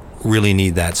really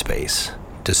need that space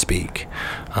to speak.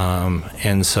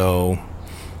 And so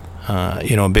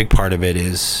a big part of it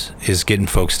is getting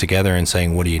folks together and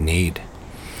saying, what do you need?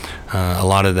 A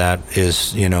lot of that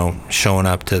is, showing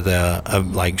up to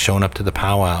the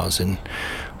powwows and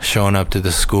showing up to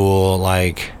the school,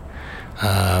 like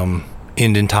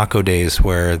Indian Taco Days,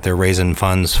 where they're raising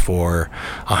funds for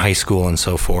a high school and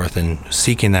so forth, and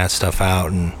seeking that stuff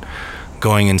out, and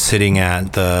going and sitting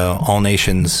at the All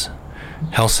Nations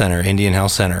Health Center, Indian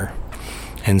Health Center,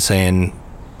 and saying,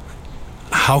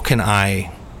 how can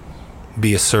I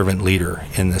be a servant leader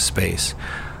in this space?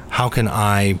 How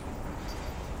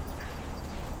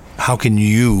can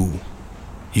you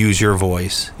use your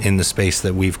voice in the space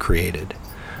that we've created,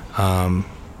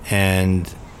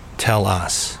 and tell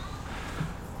us,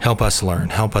 help us learn,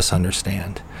 help us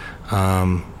understand.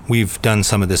 We've done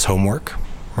some of this homework,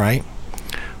 right?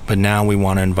 But now we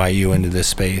want to invite you into this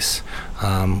space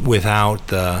without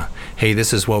the, hey,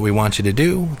 this is what we want you to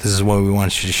do. This is what we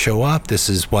want you to show up. This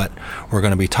is what we're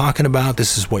going to be talking about.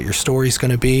 This is what your story's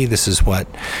going to be. This is what,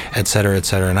 et cetera, et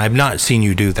cetera. And I've not seen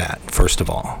you do that, first of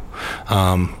all.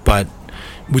 But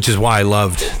which is why I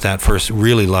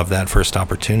really loved that first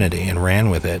opportunity and ran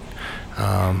with it.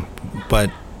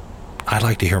 But I'd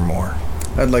like to hear more.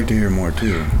 I'd like to hear more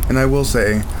too. And I will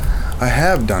say, I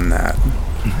have done that.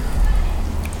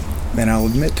 And I'll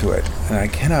admit to it. And I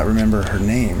cannot remember her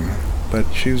name, but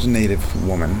she was a Native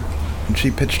woman. And she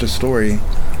pitched a story,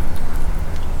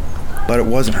 but it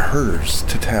wasn't hers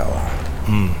to tell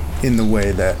in the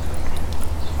way that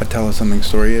a Tell Us Something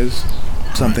story is.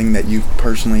 Something that you've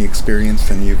personally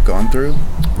experienced and you've gone through.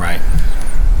 Right.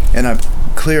 And I'm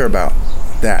clear about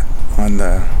that on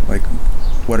the,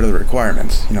 what are the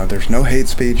requirements? There's no hate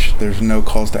speech, there's no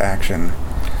calls to action.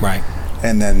 Right.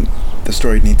 And then the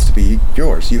story needs to be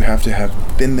yours. You have to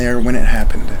have been there when it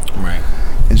happened. Right.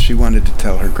 And she wanted to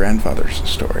tell her grandfather's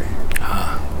story.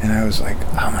 And I was like,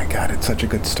 oh my God, it's such a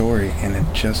good story, and it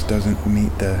just doesn't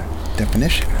meet the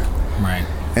definition. Right.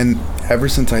 And ever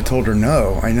since I told her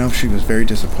no, I know she was very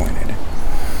disappointed.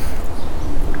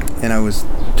 And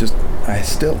I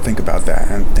still think about that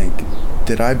and think,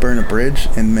 did I burn a bridge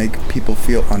and make people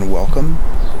feel unwelcome?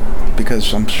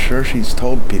 Because I'm sure she's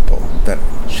told people that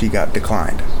she got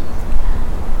declined.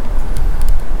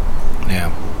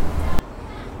 Yeah.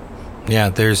 Yeah,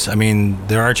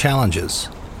 there are challenges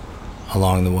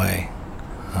along the way.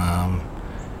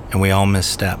 And we all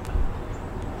misstep.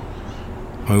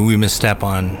 We misstep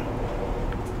on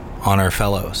our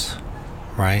fellows,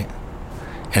 right?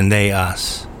 And they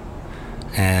us.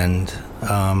 And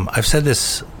I've said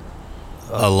this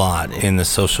a lot in the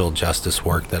social justice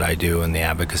work that I do and the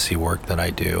advocacy work that I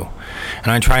do.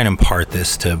 And I try and impart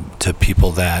this to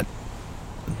people that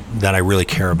I really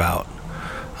care about,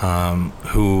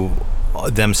 who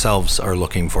themselves are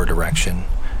looking for direction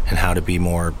and how to be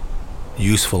more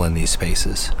useful in these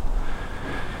spaces.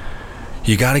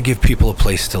 You got to give people a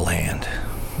place to land,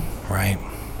 right?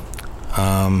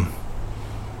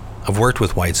 I've worked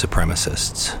with white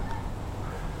supremacists,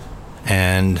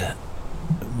 and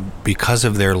because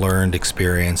of their learned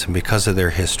experience and because of their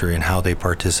history and how they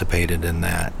participated in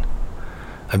that,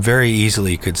 I very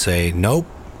easily could say, nope,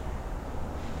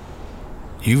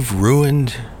 you've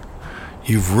ruined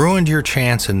your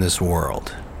chance in this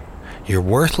world. You're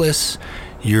worthless.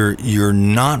 You're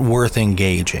not worth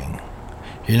engaging.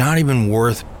 You're not even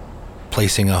worth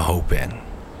placing a hope in.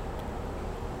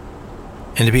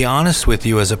 And to be honest with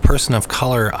you, as a person of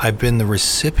color, I've been the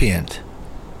recipient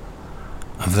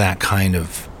of that kind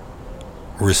of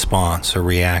response or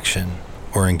reaction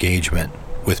or engagement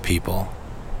with people.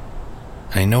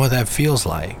 And I know what that feels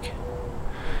like.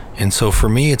 And so for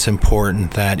me, it's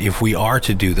important that if we are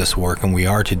to do this work and we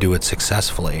are to do it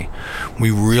successfully,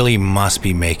 we really must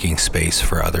be making space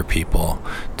for other people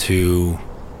to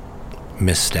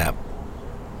misstep,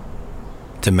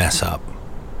 to mess up,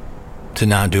 to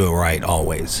not do it right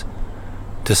always,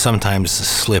 to sometimes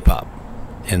slip up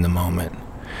in the moment.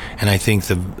 And I think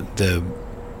the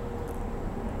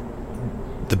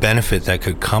benefit that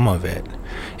could come of it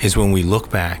is when we look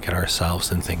back at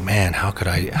ourselves and think, man, how could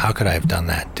I have done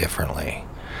that differently?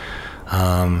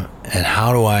 And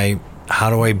how do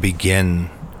I begin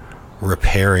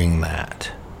repairing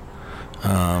that?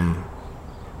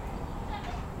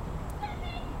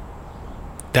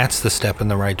 That's the step in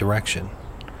the right direction.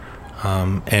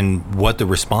 And what the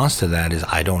response to that is,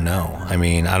 I don't know. I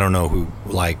mean, I don't know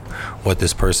what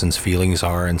this person's feelings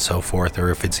are and so forth, or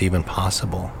if it's even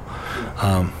possible.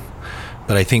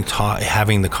 But I think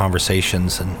having the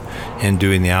conversations and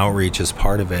doing the outreach is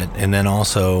part of it. And then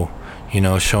also,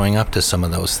 showing up to some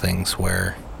of those things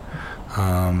where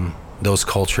those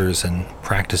cultures and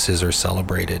practices are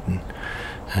celebrated,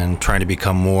 and trying to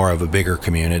become more of a bigger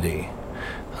community.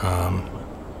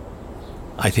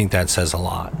 I think that says a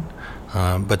lot.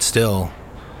 But still,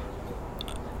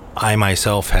 I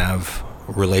myself have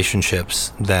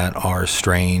relationships that are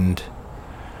strained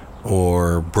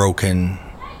or broken,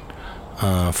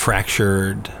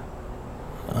 fractured,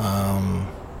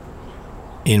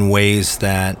 in ways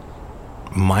that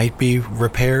might be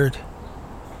repaired,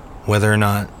 whether or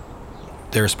not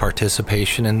there's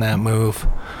participation in that move,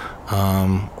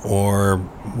 or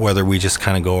whether we just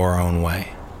kind of go our own way.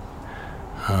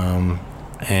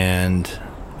 And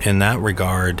in that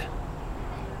regard,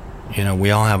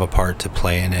 we all have a part to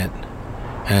play in it,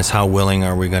 and it's how willing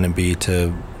are we going to be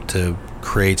to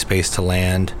create space to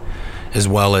land, as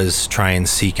well as try and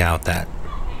seek out that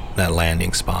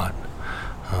landing spot.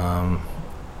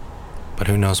 But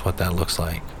who knows what that looks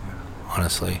like,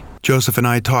 honestly. Joseph and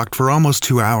I talked for almost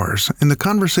 2 hours, and the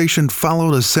conversation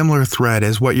followed a similar thread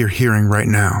as what you're hearing right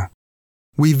now.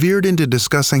 We veered into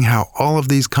discussing how all of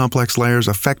these complex layers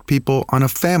affect people on a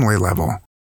family level.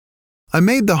 I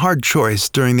made the hard choice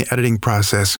during the editing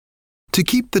process to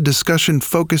keep the discussion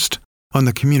focused on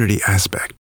the community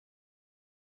aspect.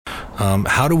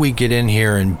 How do we get in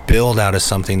here and build out of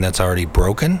something that's already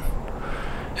broken?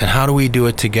 And how do we do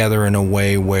it together in a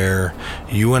way where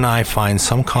you and I find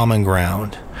some common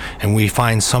ground, and we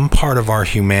find some part of our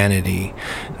humanity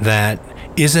that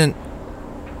isn't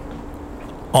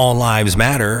all lives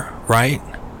matter, right?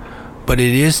 But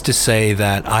it is to say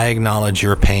that I acknowledge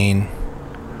your pain.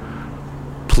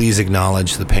 Please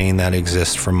acknowledge the pain that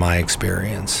exists from my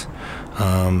experience.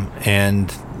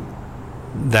 And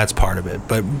that's part of it.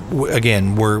 But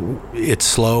again, it's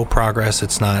slow progress.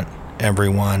 It's not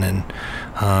everyone. And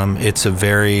it's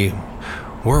we're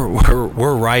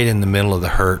right in the middle of the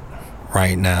hurt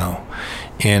right now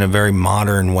in a very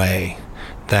modern way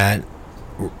that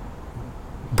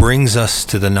brings us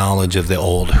to the knowledge of the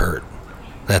old hurt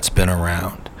that's been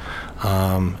around.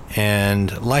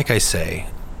 And like I say,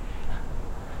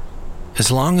 as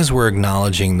long as we're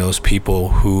acknowledging those people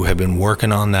who have been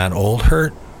working on that old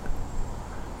hurt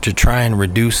to try and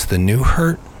reduce the new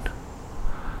hurt,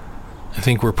 I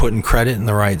think we're putting credit in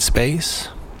the right space.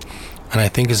 And I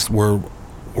think as we're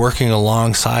working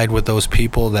alongside with those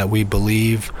people that we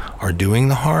believe are doing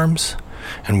the harms,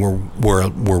 and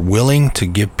we're willing to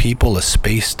give people a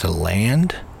space to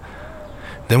land,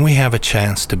 then we have a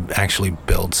chance to actually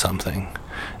build something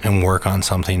and work on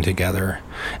something together.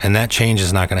 And that change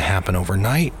is not going to happen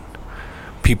overnight.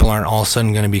 People aren't all of a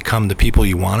sudden going to become the people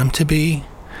you want them to be.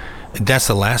 That's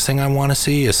the last thing I want to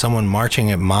see, is someone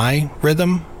marching at my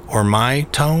rhythm or my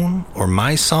tone or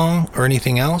my song or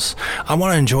anything else. I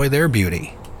want to enjoy their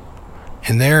beauty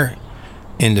and their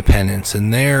independence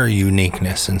and their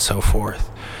uniqueness and so forth,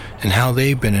 and how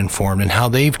they've been informed and how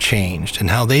they've changed and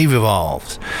how they've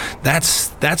evolved. That's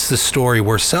the story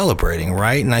we're celebrating,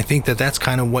 right? And I think that that's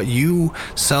kind of what you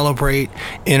celebrate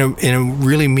in a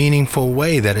really meaningful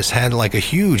way that has had like a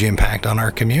huge impact on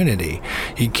our community.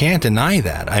 You can't deny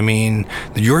that. I mean,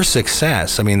 your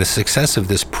success, the success of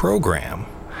this program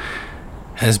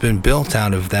has been built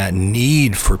out of that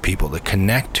need for people to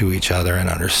connect to each other and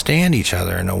understand each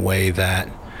other in a way that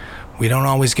we don't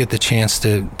always get the chance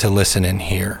to listen and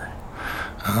hear.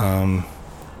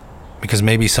 Because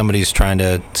maybe somebody's trying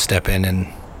to step in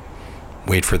and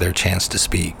wait for their chance to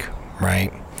speak,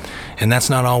 right? And that's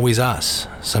not always us.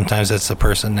 Sometimes that's the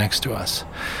person next to us.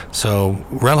 So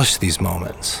relish these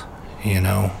moments,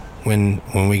 when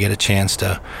we get a chance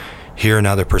to hear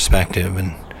another perspective,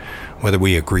 and whether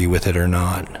we agree with it or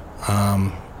not.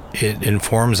 It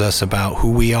informs us about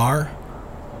who we are.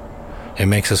 It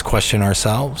makes us question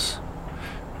ourselves.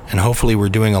 And hopefully we're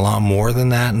doing a lot more than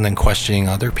that, and then questioning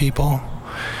other people.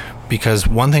 Because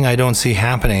one thing I don't see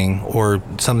happening, or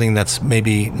something that's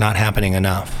maybe not happening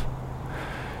enough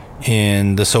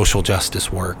in the social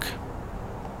justice work,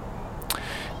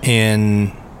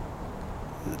 in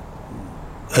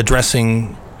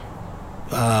addressing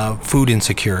food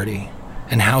insecurity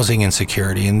and housing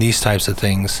insecurity and these types of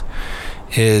things,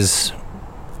 is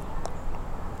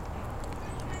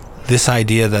this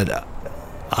idea that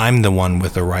I'm the one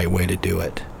with the right way to do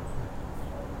it.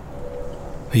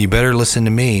 You better listen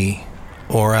to me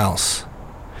or else.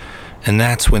 And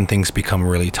that's when things become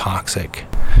really toxic.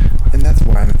 And that's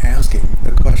why I'm asking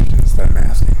the questions that I'm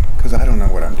asking, because I don't know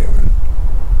what I'm doing.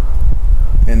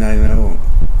 And I know,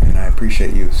 and I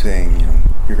appreciate you saying,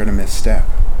 you're going to misstep.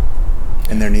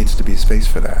 And there needs to be space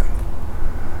for that.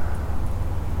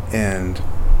 And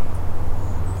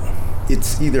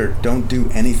it's either don't do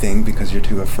anything because you're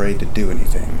too afraid to do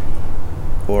anything,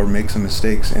 or make some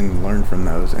mistakes and learn from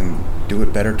those and do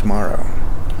it better tomorrow.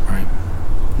 Right.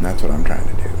 And that's what I'm trying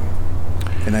to do.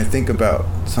 And I think about,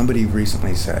 somebody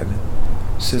recently said,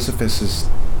 Sisyphus is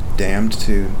damned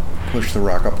to push the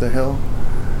rock up the hill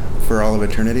for all of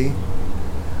eternity.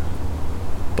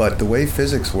 But the way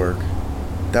physics work,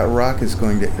 that rock is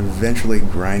going to eventually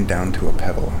grind down to a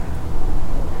pebble.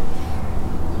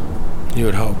 You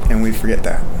would hope. And we forget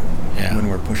that when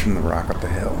we're pushing the rock up the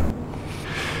hill.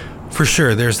 For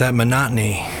sure, there's that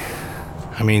monotony.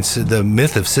 The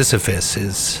myth of Sisyphus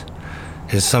is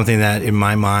something that, in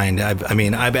my mind,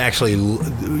 I've actually,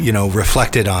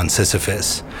 reflected on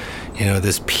Sisyphus.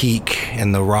 This peak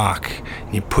in the rock,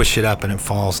 and you push it up and it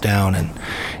falls down, and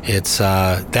it's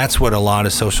that's what a lot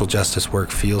of social justice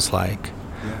work feels like.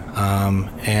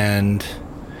 Yeah.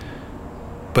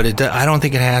 But I don't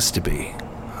think it has to be.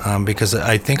 Because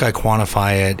I think I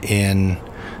quantify it in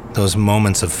those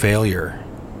moments of failure.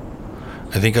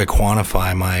 I think I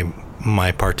quantify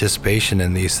my participation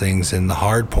in these things in the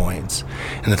hard points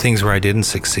and the things where I didn't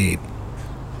succeed.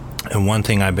 And one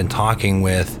thing I've been talking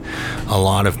with a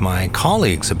lot of my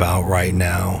colleagues about right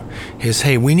now is,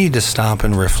 hey, we need to stop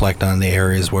and reflect on the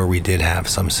areas where we did have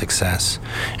some success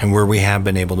and where we have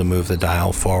been able to move the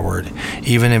dial forward,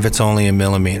 even if it's only a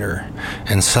millimeter,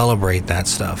 and celebrate that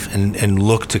stuff and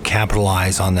look to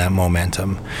capitalize on that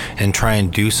momentum and try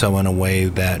and do so in a way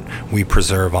that we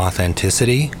preserve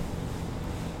authenticity,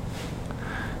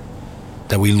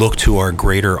 that we look to our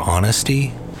greater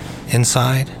honesty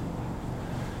inside,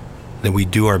 that we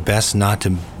do our best not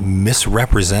to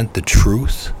misrepresent the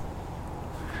truth,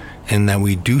 and that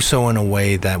we do so in a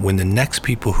way that when the next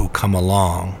people who come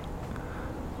along,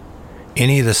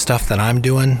 any of the stuff that I'm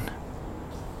doing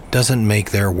doesn't make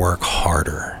their work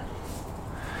harder.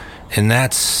 And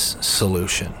that's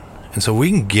solution. And so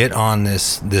we can get on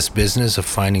this business of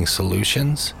finding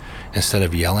solutions instead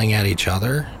of yelling at each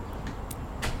other.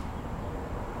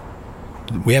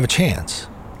 We have a chance.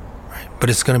 But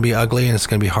it's going to be ugly, and it's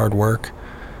going to be hard work,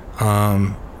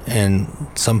 and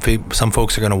some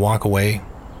folks are going to walk away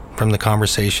from the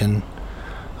conversation,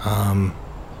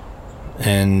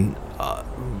 and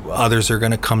others are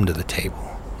going to come to the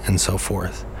table, and so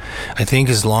forth. I think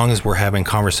as long as we're having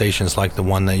conversations like the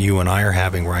one that you and I are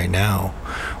having right now,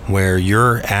 where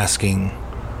you're asking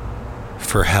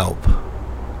for help,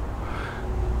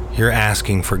 you're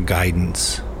asking for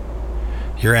guidance,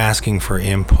 you're asking for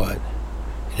input,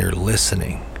 you're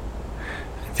listening.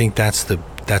 I think that's the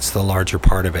larger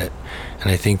part of it.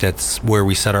 And I think that's where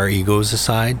we set our egos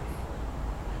aside,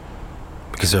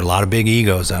 because there are a lot of big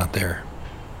egos out there.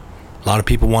 A lot of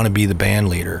people want to be the band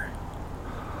leader.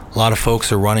 A lot of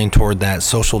folks are running toward that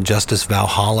social justice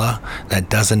Valhalla that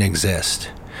doesn't exist.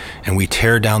 And we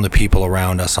tear down the people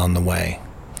around us on the way.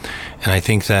 And I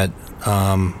think that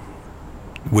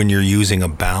when you're using a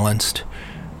balanced,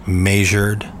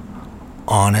 measured,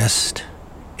 honest,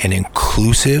 and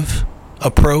inclusive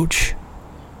approach,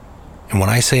 and when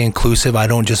I say inclusive, I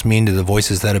don't just mean to the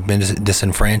voices that have been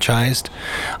disenfranchised.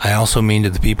 I also mean to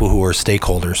the people who are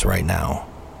stakeholders right now.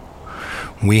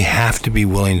 We have to be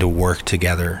willing to work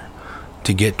together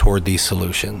to get toward these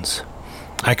solutions.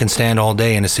 I can stand all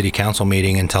day in a city council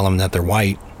meeting and tell them that they're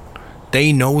white.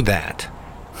 They know that.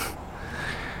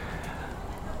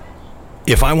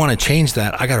 If I want to change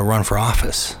that, I got to run for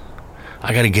office.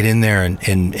 I got to get in there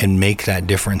and make that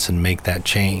difference and make that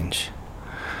change.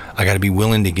 I got to be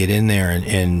willing to get in there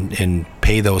and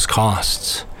pay those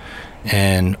costs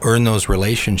and earn those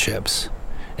relationships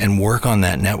and work on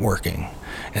that networking.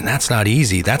 And that's not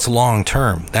easy. That's long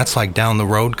term. That's like down the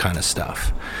road kind of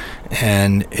stuff.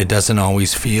 And it doesn't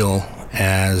always feel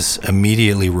as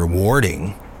immediately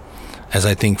rewarding as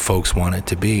I think folks want it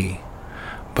to be.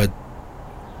 But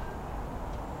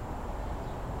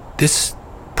this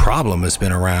problem has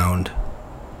been around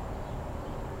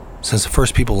since the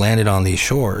first people landed on these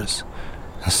shores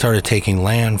and started taking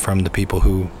land from the people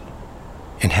who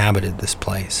inhabited this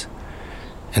place,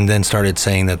 and then started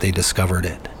saying that they discovered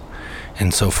it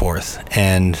and so forth.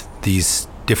 And these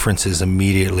differences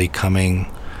immediately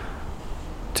coming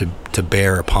to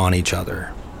bear upon each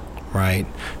other, right,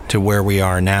 to where we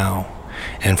are now.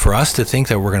 And for us to think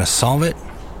that we're going to solve it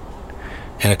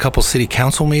in a couple city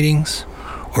council meetings,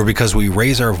 or because we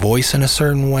raise our voice in a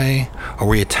certain way, or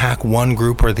we attack one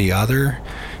group or the other,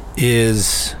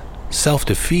 is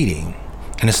self-defeating,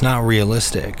 and it's not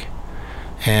realistic.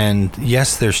 And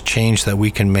yes, there's change that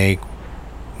we can make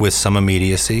with some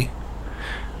immediacy,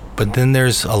 but then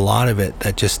there's a lot of it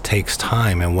that just takes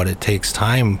time. And what it takes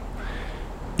time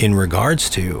in regards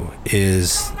to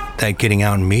is that getting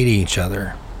out and meeting each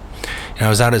other. And I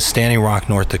was out at Standing Rock,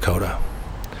 North Dakota.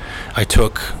 I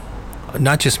took,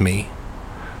 not just me,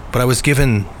 but I was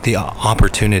given the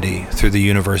opportunity through the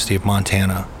University of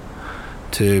Montana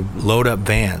to load up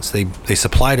vans. They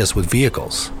supplied us with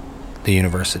vehicles, the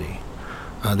university.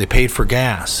 They paid for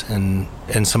gas and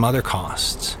some other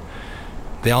costs.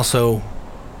 They also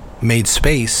made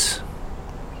space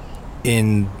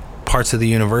in parts of the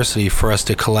university for us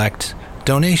to collect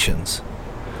donations.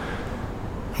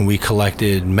 We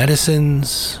collected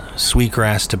medicines,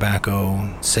 sweetgrass,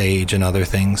 tobacco, sage, and other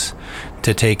things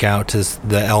to take out to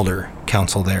the elder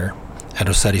council there at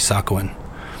Oceti-Sakowin.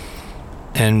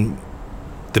 And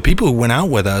the people who went out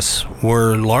with us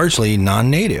were largely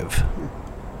non-native.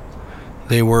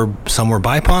 Some were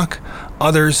BIPOC,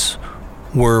 others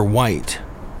were white.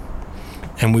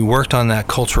 And we worked on that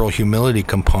cultural humility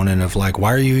component of like,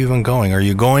 why are you even going? Are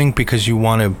you going because you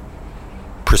want to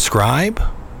prescribe?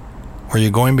 Or are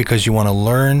you going because you want to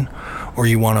learn? Or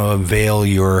you want to avail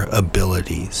your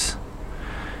abilities?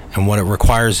 And what it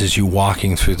requires is you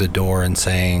walking through the door and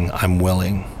saying, I'm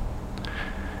willing.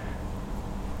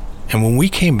 And when we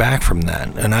came back from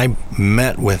that, and I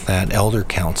met with that elder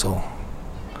council,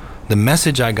 the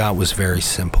message I got was very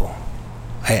simple.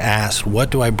 I asked, what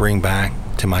do I bring back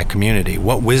to my community?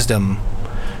 What wisdom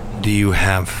do you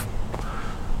have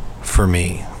for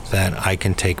me that I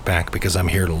can take back because I'm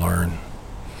here to learn?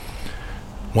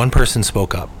 One person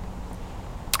spoke up,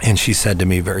 and she said to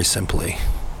me very simply,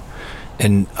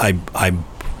 and I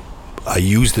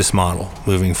use this model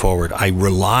moving forward. I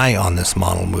rely on this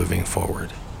model moving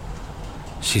forward.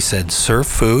 She said, serve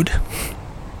food,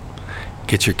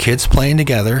 get your kids playing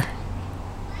together,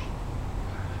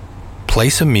 play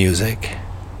some music,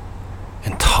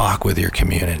 and talk with your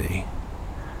community.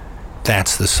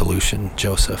 That's the solution,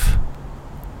 Joseph.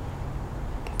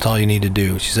 That's all you need to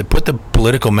do. She said, put the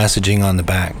political messaging on the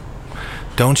back.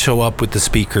 Don't show up with the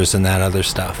speakers and that other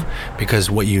stuff,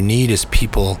 because what you need is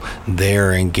people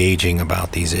there engaging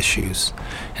about these issues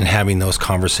and having those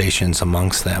conversations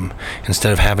amongst them,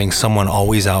 instead of having someone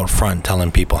always out front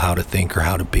telling people how to think or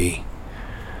how to be.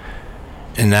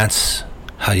 And that's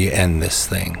how you end this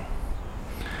thing.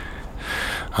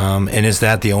 And is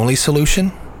that the only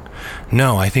solution?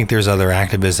 No, I think there's other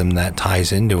activism that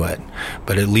ties into it.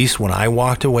 But at least when I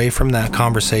walked away from that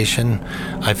conversation,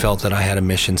 I felt that I had a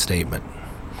mission statement.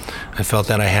 I felt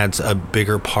that I had a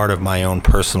bigger part of my own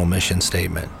personal mission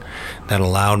statement that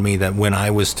allowed me that when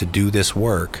I was to do this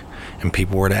work and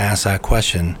people were to ask that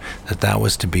question, that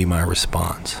was to be my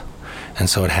response. And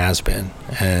so it has been.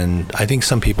 And I think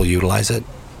some people utilize it.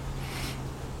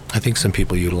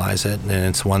 And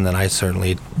it's one that I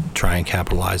certainly try and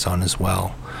capitalize on as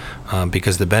well,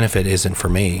 because the benefit isn't for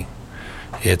me.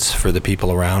 It's for the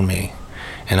people around me.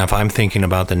 And if I'm thinking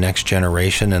about the next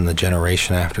generation and the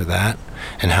generation after that,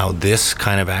 and how this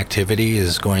kind of activity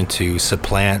is going to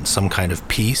supplant some kind of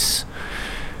peace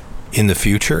in the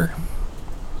future,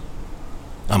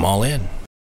 I'm all in.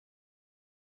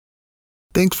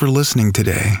 Thanks for listening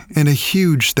today, and a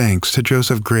huge thanks to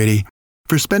Joseph Grady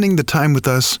for spending the time with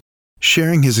us,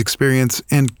 sharing his experience,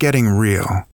 and getting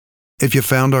real. If you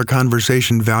found our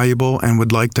conversation valuable and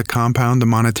would like to compound the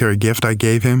monetary gift I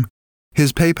gave him,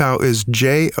 his PayPal is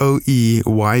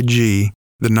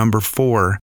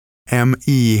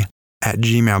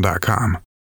joeyg4me@gmail.com.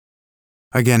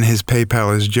 Again, his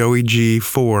PayPal is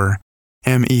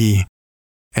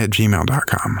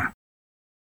joeyg4me@gmail.com.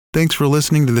 Thanks for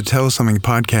listening to the Tell Us Something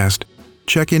podcast.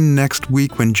 Check in next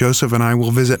week when Joseph and I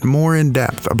will visit more in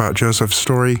depth about Joseph's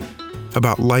story,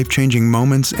 about life-changing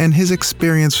moments, and his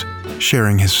experience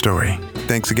sharing his story.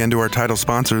 Thanks again to our title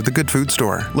sponsor, The Good Food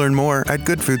Store. Learn more at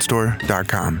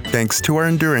goodfoodstore.com. Thanks to our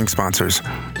enduring sponsors,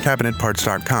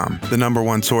 CabinetParts.com, the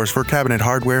 #1 source for cabinet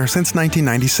hardware since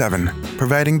 1997,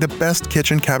 providing the best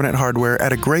kitchen cabinet hardware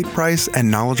at a great price and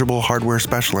knowledgeable hardware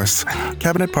specialists.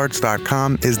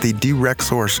 CabinetParts.com is the direct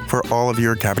source for all of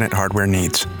your cabinet hardware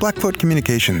needs. Blackfoot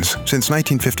Communications. Since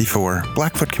 1954,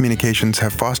 Blackfoot Communications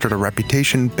have fostered a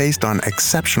reputation based on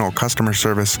exceptional customer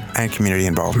service and community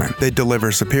involvement. They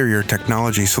deliver superior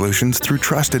technology solutions through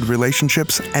trusted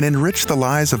relationships and enrich the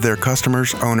lives of their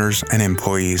customers, owners, and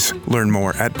employees. Learn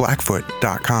more at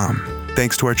blackfoot.com.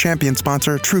 Thanks to our champion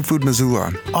sponsor, True Food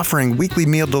Missoula, offering weekly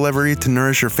meal delivery to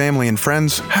nourish your family and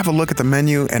friends. Have a look at the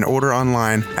menu and order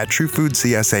online at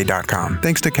truefoodcsa.com.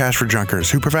 Thanks to Cash for Junkers,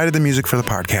 who provided the music for the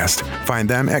podcast. Find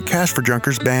them at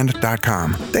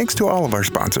cashforjunkersband.com. Thanks to all of our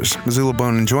sponsors, Missoula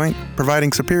Bone & Joint,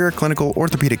 providing superior clinical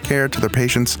orthopedic care to their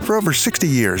patients for over 60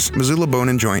 years,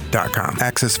 missoulaboneandjoint.com.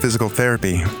 Access Physical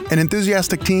Therapy, an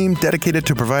enthusiastic team dedicated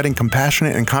to providing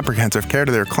compassionate and comprehensive care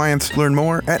to their clients. Learn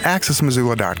more at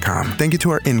accessmissoula.com. Thank you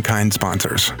to our in-kind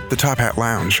sponsors, the Top Hat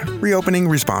Lounge, reopening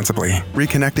responsibly,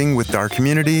 reconnecting with our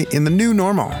community in the new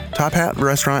normal. Top Hat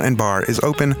Restaurant and Bar is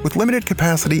open with limited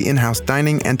capacity in-house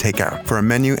dining and takeout. For a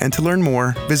menu and to learn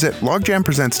more, visit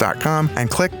logjampresents.com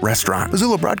and click Restaurant.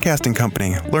 Missoula Broadcasting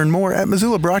Company. Learn more at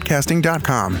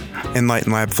missoulabroadcasting.com.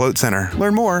 Enlighten Lab Float Center.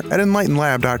 Learn more at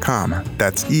enlightenlab.com.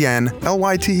 That's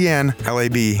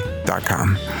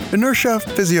ENLYTENLAB.com. Inertia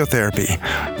Physiotherapy.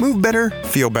 Move better,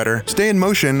 feel better, stay in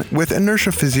motion with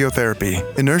Inertia Physiotherapy.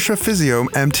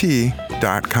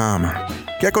 InertiaPhysioMT.com.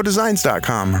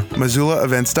 GeckoDesigns.com.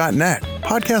 MissoulaEvents.net.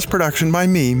 Podcast production by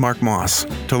me, Mark Moss.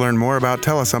 To learn more about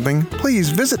Tell Us Something, please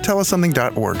visit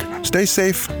tellussomething.org. Stay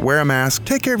safe, wear a mask,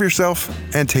 take care of yourself,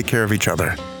 and take care of each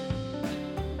other.